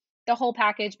the whole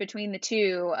package between the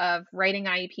two of writing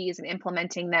IEPs and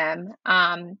implementing them.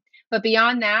 But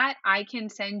beyond that, I can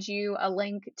send you a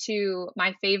link to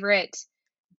my favorite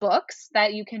books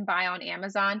that you can buy on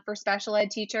Amazon for special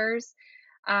ed teachers.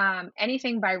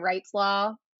 Anything by Wright's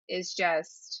Law is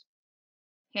just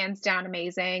hands down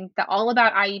amazing. The All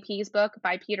About IEPs book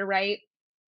by Peter Wright,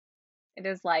 it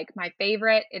is like my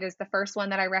favorite. It is the first one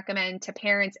that I recommend to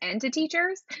parents and to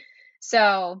teachers.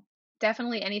 So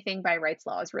definitely anything by Wright's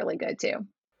Law is really good too.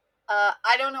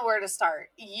 I don't know where to start.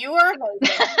 You are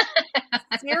amazing.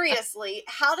 Seriously,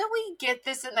 how do we get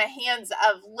this in the hands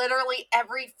of literally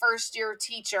every first year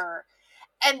teacher?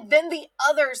 And then the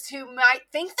others who might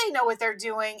think they know what they're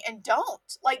doing and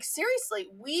don't. Like, seriously,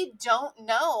 we don't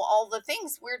know all the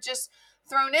things. We're just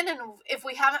thrown in. And if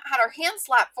we haven't had our hand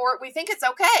slapped for it, we think it's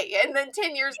okay. And then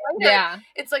 10 years later, Yeah.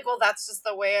 it's like, well, that's just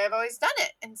the way I've always done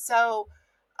it. And so,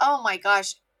 oh my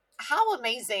gosh, how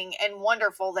amazing and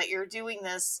wonderful that you're doing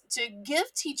this to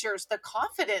give teachers the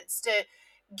confidence to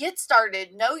get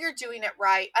started, know you're doing it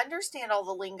right, understand all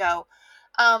the lingo.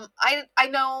 I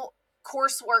know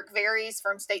coursework varies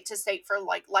from state to state for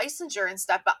like licensure and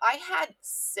stuff, but I had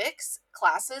 6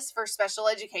 classes for special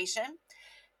education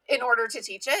in order to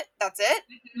teach it. That's it.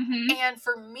 Hmm. And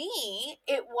for me,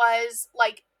 it was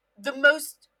like the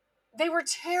most, they were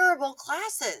terrible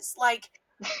classes, like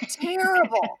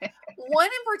terrible. One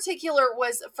in particular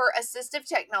was for assistive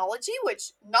technology,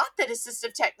 which not that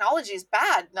assistive technology is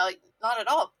bad, no, like, not at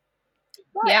all.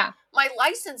 But Yeah. my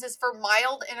license is for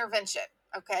mild intervention.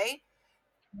 Okay.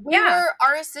 Yeah.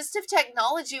 Our assistive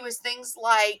technology was things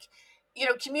like,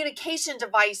 communication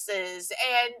devices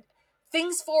and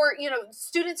things for,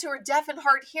 students who are deaf and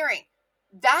hard hearing.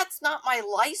 That's not my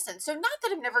license. So, not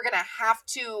that I'm never going to have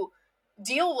to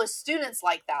deal with students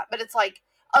like that, but it's like,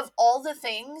 of all the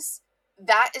things,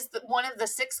 that is one of the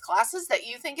 6 classes that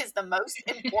you think is the most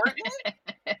important.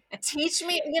 Teach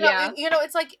me, Yeah.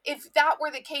 it's like if that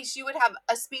were the case, you would have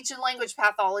a speech and language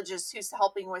pathologist who's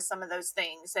helping with some of those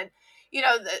things, and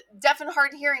the deaf and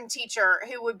hard hearing teacher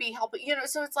who would be helping,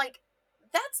 so it's like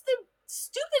that's the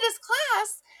stupidest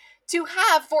class to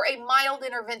have for a mild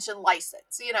intervention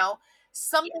license,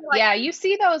 something like. Yeah. You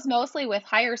see those mostly with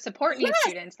higher support needs Yes,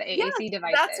 students, the yes, AAC that's what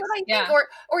devices. I think. Yeah.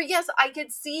 Or yes, I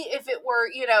could see if it were,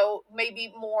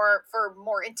 maybe more for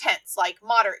more intense, like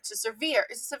moderate to severe.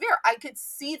 I could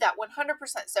see that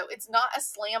 100%. So it's not a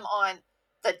slam on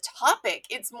the topic.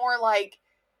 It's more like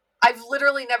I've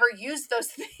literally never used those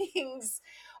things,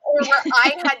 or where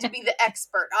I had to be the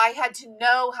expert. I had to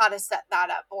know how to set that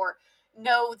up or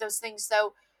know those things.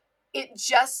 So it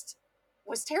just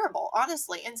was terrible,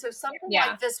 honestly. And so something Yeah.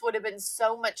 like this would have been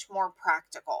so much more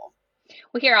practical.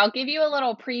 Well, here, I'll give you a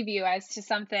little preview as to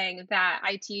something that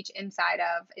I teach inside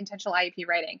of intentional IEP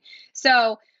writing.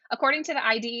 So, according to the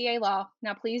IDEA law,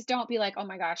 now please don't be like, oh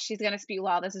my gosh, she's going to spew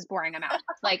law. This is boring. I'm out.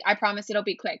 Like, I promise it'll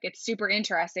be quick. It's super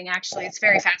interesting, actually. It's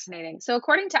very fascinating. So,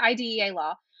 according to IDEA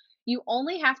law, you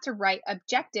only have to write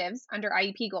objectives under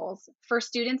IEP goals for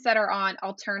students that are on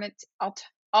alternative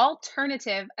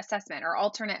assessment or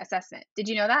alternate assessment. Did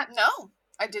you know that? No,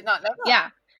 I did not know that. Yeah.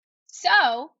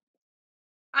 So,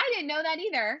 I didn't know that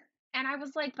either And I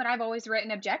was like, "But I've always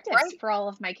written objectives Right. for all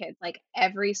of my kids." Like,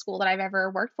 every school that I've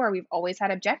ever worked for, we've always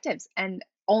had objectives, and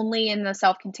only in the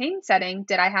self-contained setting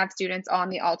did I have students on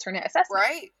the alternate assessment.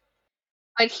 Right.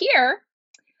 But here,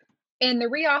 in the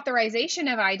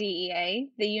reauthorization of IDEA,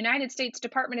 the United States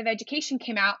Department of Education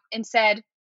came out and said,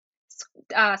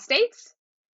 "States,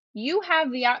 you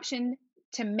have the option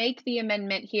to make the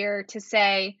amendment here to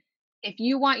say, if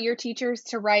you want your teachers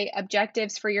to write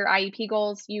objectives for your IEP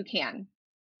goals, you can."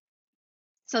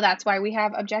 So that's why we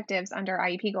have objectives under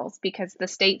IEP goals, because the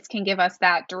states can give us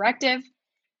that directive.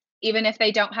 Even if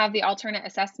they don't have the alternate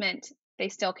assessment, they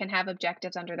still can have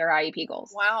objectives under their IEP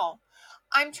goals. Wow.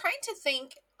 I'm trying to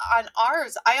think on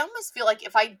ours. I almost feel like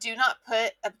if I do not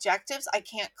put objectives, I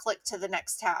can't click to the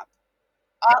next tab.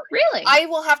 Uh, Really? I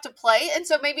will have to play. And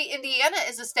so maybe Indiana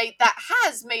is a state that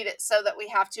has made it so that we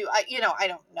have to. I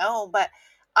don't know, but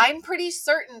I'm pretty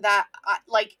certain that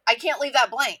I can't leave that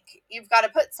blank. You've got to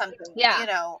put something. Yeah.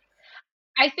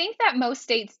 I think that most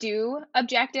states do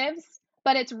objectives,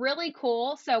 but it's really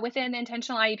cool. So within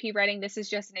intentional IEP writing, this is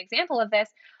just an example of this.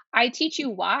 I teach you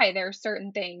why there are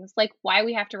certain things, like why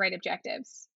we have to write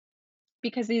objectives,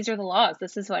 because these are the laws.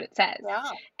 This is what it says. Yeah.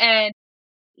 And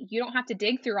you don't have to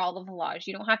dig through all of the laws.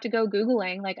 You don't have to go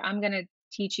Googling. Like, I'm going to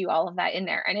teach you all of that in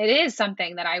there. And it is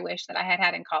something that I wish that I had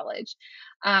had in college.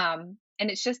 And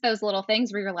it's just those little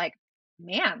things where you're like,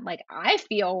 man, like, I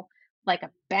feel like a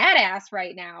badass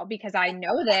right now because I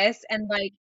know this. And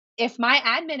like, if my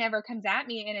admin ever comes at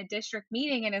me in a district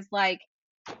meeting and is like,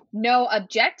 no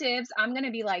objectives, I'm going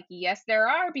to be like, yes, there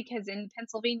are, because in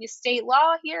Pennsylvania state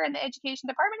law here in the education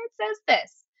department, it says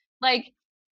this. Like,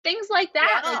 things like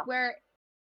that, Yeah. like where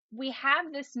we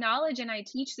have this knowledge and I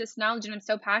teach this knowledge, and I'm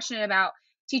so passionate about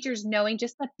teachers knowing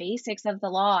just the basics of the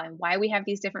law and why we have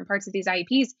these different parts of these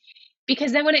IEPs.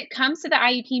 Because then when it comes to the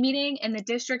IEP meeting and the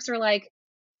districts are like,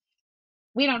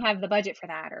 we don't have the budget for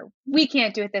that, or we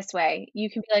can't do it this way, you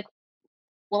can be like,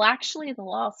 well, actually, the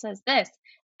law says this.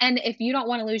 And if you don't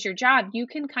want to lose your job, you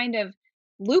can kind of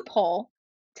loophole,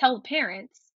 tell the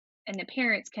parents, and the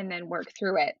parents can then work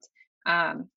through it.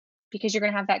 Um, because you're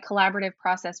going to have that collaborative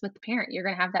process with the parent. You're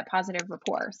going to have that positive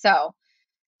rapport. So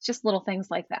it's just little things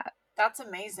like that. That's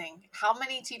amazing. How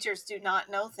many teachers do not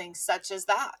know things such as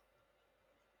that?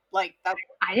 Like that.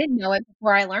 I didn't know it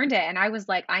before I learned it. And I was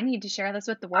like, I need to share this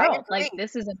with the I world. Like, agree.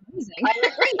 this is amazing. I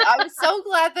agree. I'm so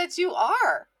glad that you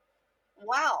are.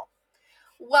 Wow.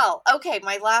 Well, okay,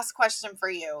 my last question for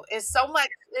you is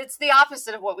it's the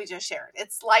opposite of what we just shared.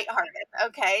 It's lighthearted.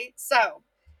 Okay. So,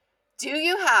 do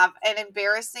you have an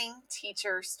embarrassing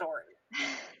teacher story?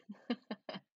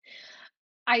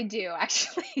 I do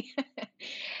actually.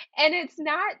 And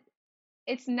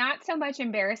it's not so much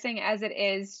embarrassing as it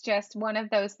is just one of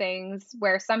those things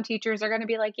where some teachers are going to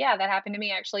be like, yeah, that happened to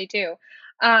me actually too.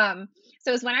 Um, so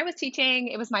it was when I was teaching,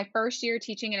 it was my first year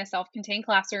teaching in a self-contained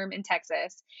classroom in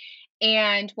Texas.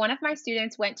 And one of my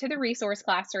students went to the resource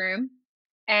classroom,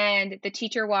 and the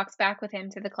teacher walks back with him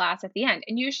to the class at the end.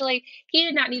 And usually he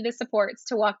did not need the supports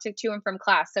to walk to and from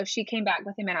class. So she came back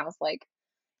with him, and I was like,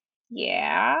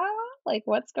 yeah, like,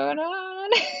 what's going on?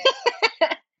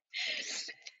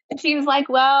 And she was like,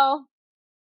 well,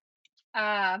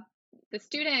 uh, the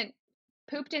student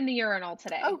pooped in the urinal Oh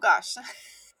today. gosh.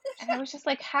 And I was just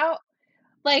like, how,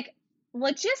 like,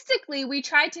 logistically, we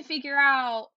tried to figure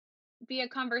out via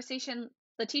conversation,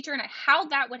 the teacher and I, how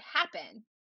that would happen.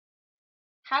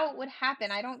 How it would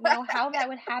happen. I don't know how that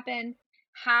would happen.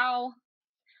 How,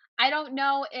 I don't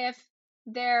know if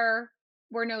there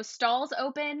were no stalls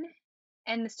open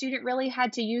and the student really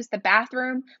had to use the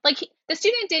bathroom. Like, the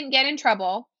student didn't get in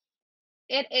trouble.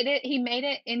 He made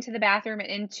it into the bathroom and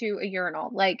into a urinal.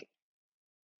 Like,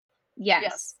 yes.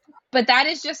 Yes. But that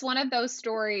is just one of those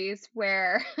stories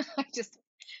where I just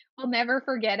will never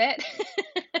forget it.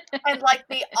 And like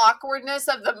the awkwardness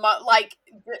of like,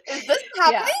 is this Yeah.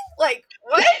 happening? Like,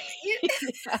 what?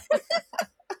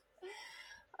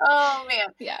 Oh man.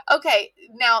 Yeah. Okay,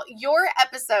 now your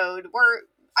episode,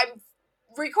 I'm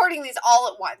recording these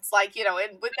all at once, like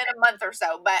within a month or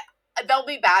so, but they'll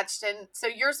be batched, and so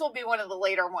yours will be one of the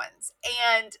later ones.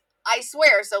 And I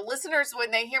swear, so listeners,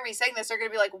 when they hear me saying this, are going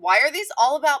to be like, "Why are these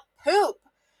all about poop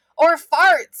or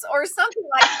farts or something?"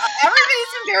 Like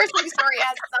everybody's embarrassing story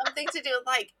has something to do with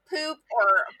like poop or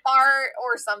fart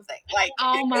or something. Like,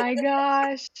 Oh my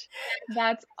gosh.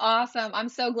 That's awesome. I'm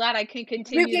so glad I can you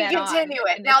continue can that on continue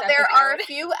it. in this Now, there are a episode.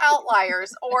 few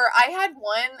outliers, or I had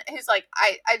one who's like,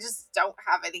 I just don't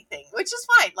have anything, which is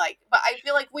fine. Like, but I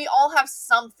feel like we all have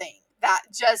something that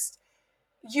just,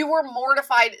 you were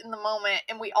mortified in the moment,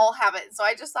 and we all have it. So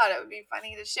I just thought it would be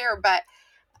funny to share. But,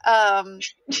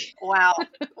 wow.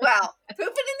 Wow. Pooping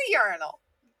in the urinal.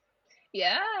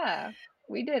 Yeah,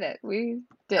 we did it. We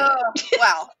did Oh, it.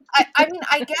 wow. I mean,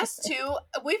 I guess too,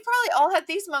 we've probably all had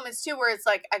these moments too where it's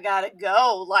like, I gotta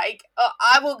go. Like,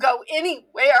 I will go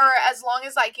anywhere as long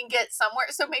as I can get somewhere.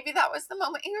 So maybe that was the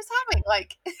moment he was having.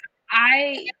 Like,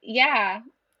 Yeah,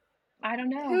 I don't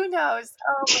know. who knows?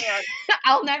 Oh, man.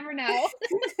 I'll never know.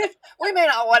 We may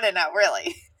not want to know,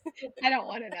 really. I don't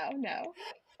wanna know, no.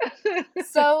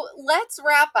 So let's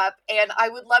wrap up. And I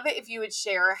would love it if you would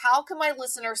share how can my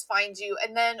listeners find you?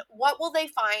 And then what will they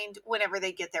find whenever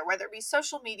they get there, whether it be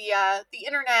social media, the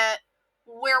internet?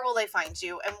 Where will they find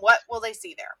you and what will they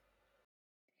see there?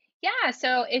 Yeah,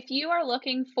 so if you are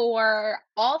looking for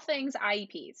all things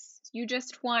IEPs, you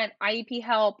just want IEP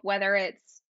help, whether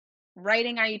it's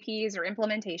writing IEPs or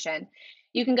implementation,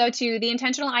 you can go to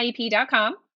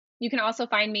theintentionaliep.com. You can also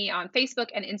find me on Facebook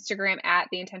and Instagram at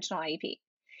The Intentional IEP.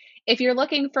 If you're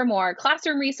looking for more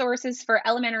classroom resources for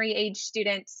elementary age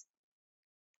students,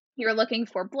 you're looking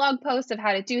for blog posts of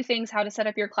how to do things, how to set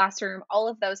up your classroom, all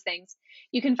of those things,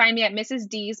 you can find me at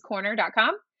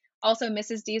mrsdscorner.com. Also,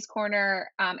 Mrs. D's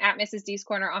Corner at Mrs. D's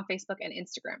Corner on Facebook and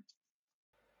Instagram.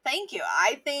 Thank you.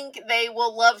 I think they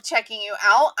will love checking you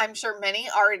out. I'm sure many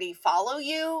already follow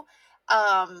you.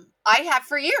 I have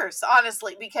for years,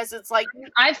 honestly, because it's like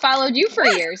I've followed you for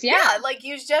years. Yeah. like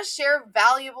you just share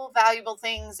valuable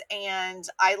things, and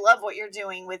I love what you're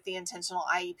doing with the intentional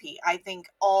IEP. I think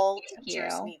all Thank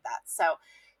teachers you. need that. So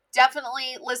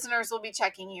definitely listeners will be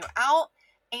checking you out.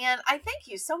 And I thank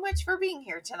you so much for being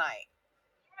here tonight.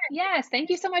 Yes. Thank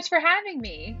you so much for having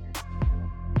me.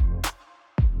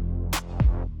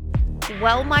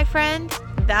 Well, my friend,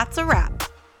 that's a wrap.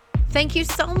 Thank you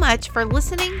so much for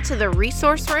listening to the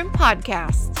Resource Room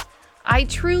podcast. I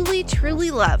truly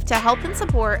love to help and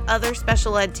support other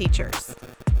special ed teachers.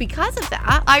 Because of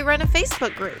that, I run a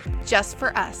Facebook group just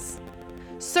for us.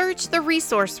 Search the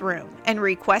Resource Room and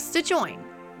request to join.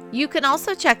 You can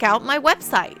also check out my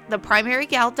website,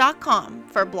 theprimarygal.com,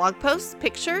 for blog posts,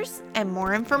 pictures, and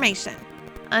more information.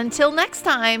 Until next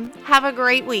time, have a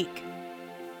great week.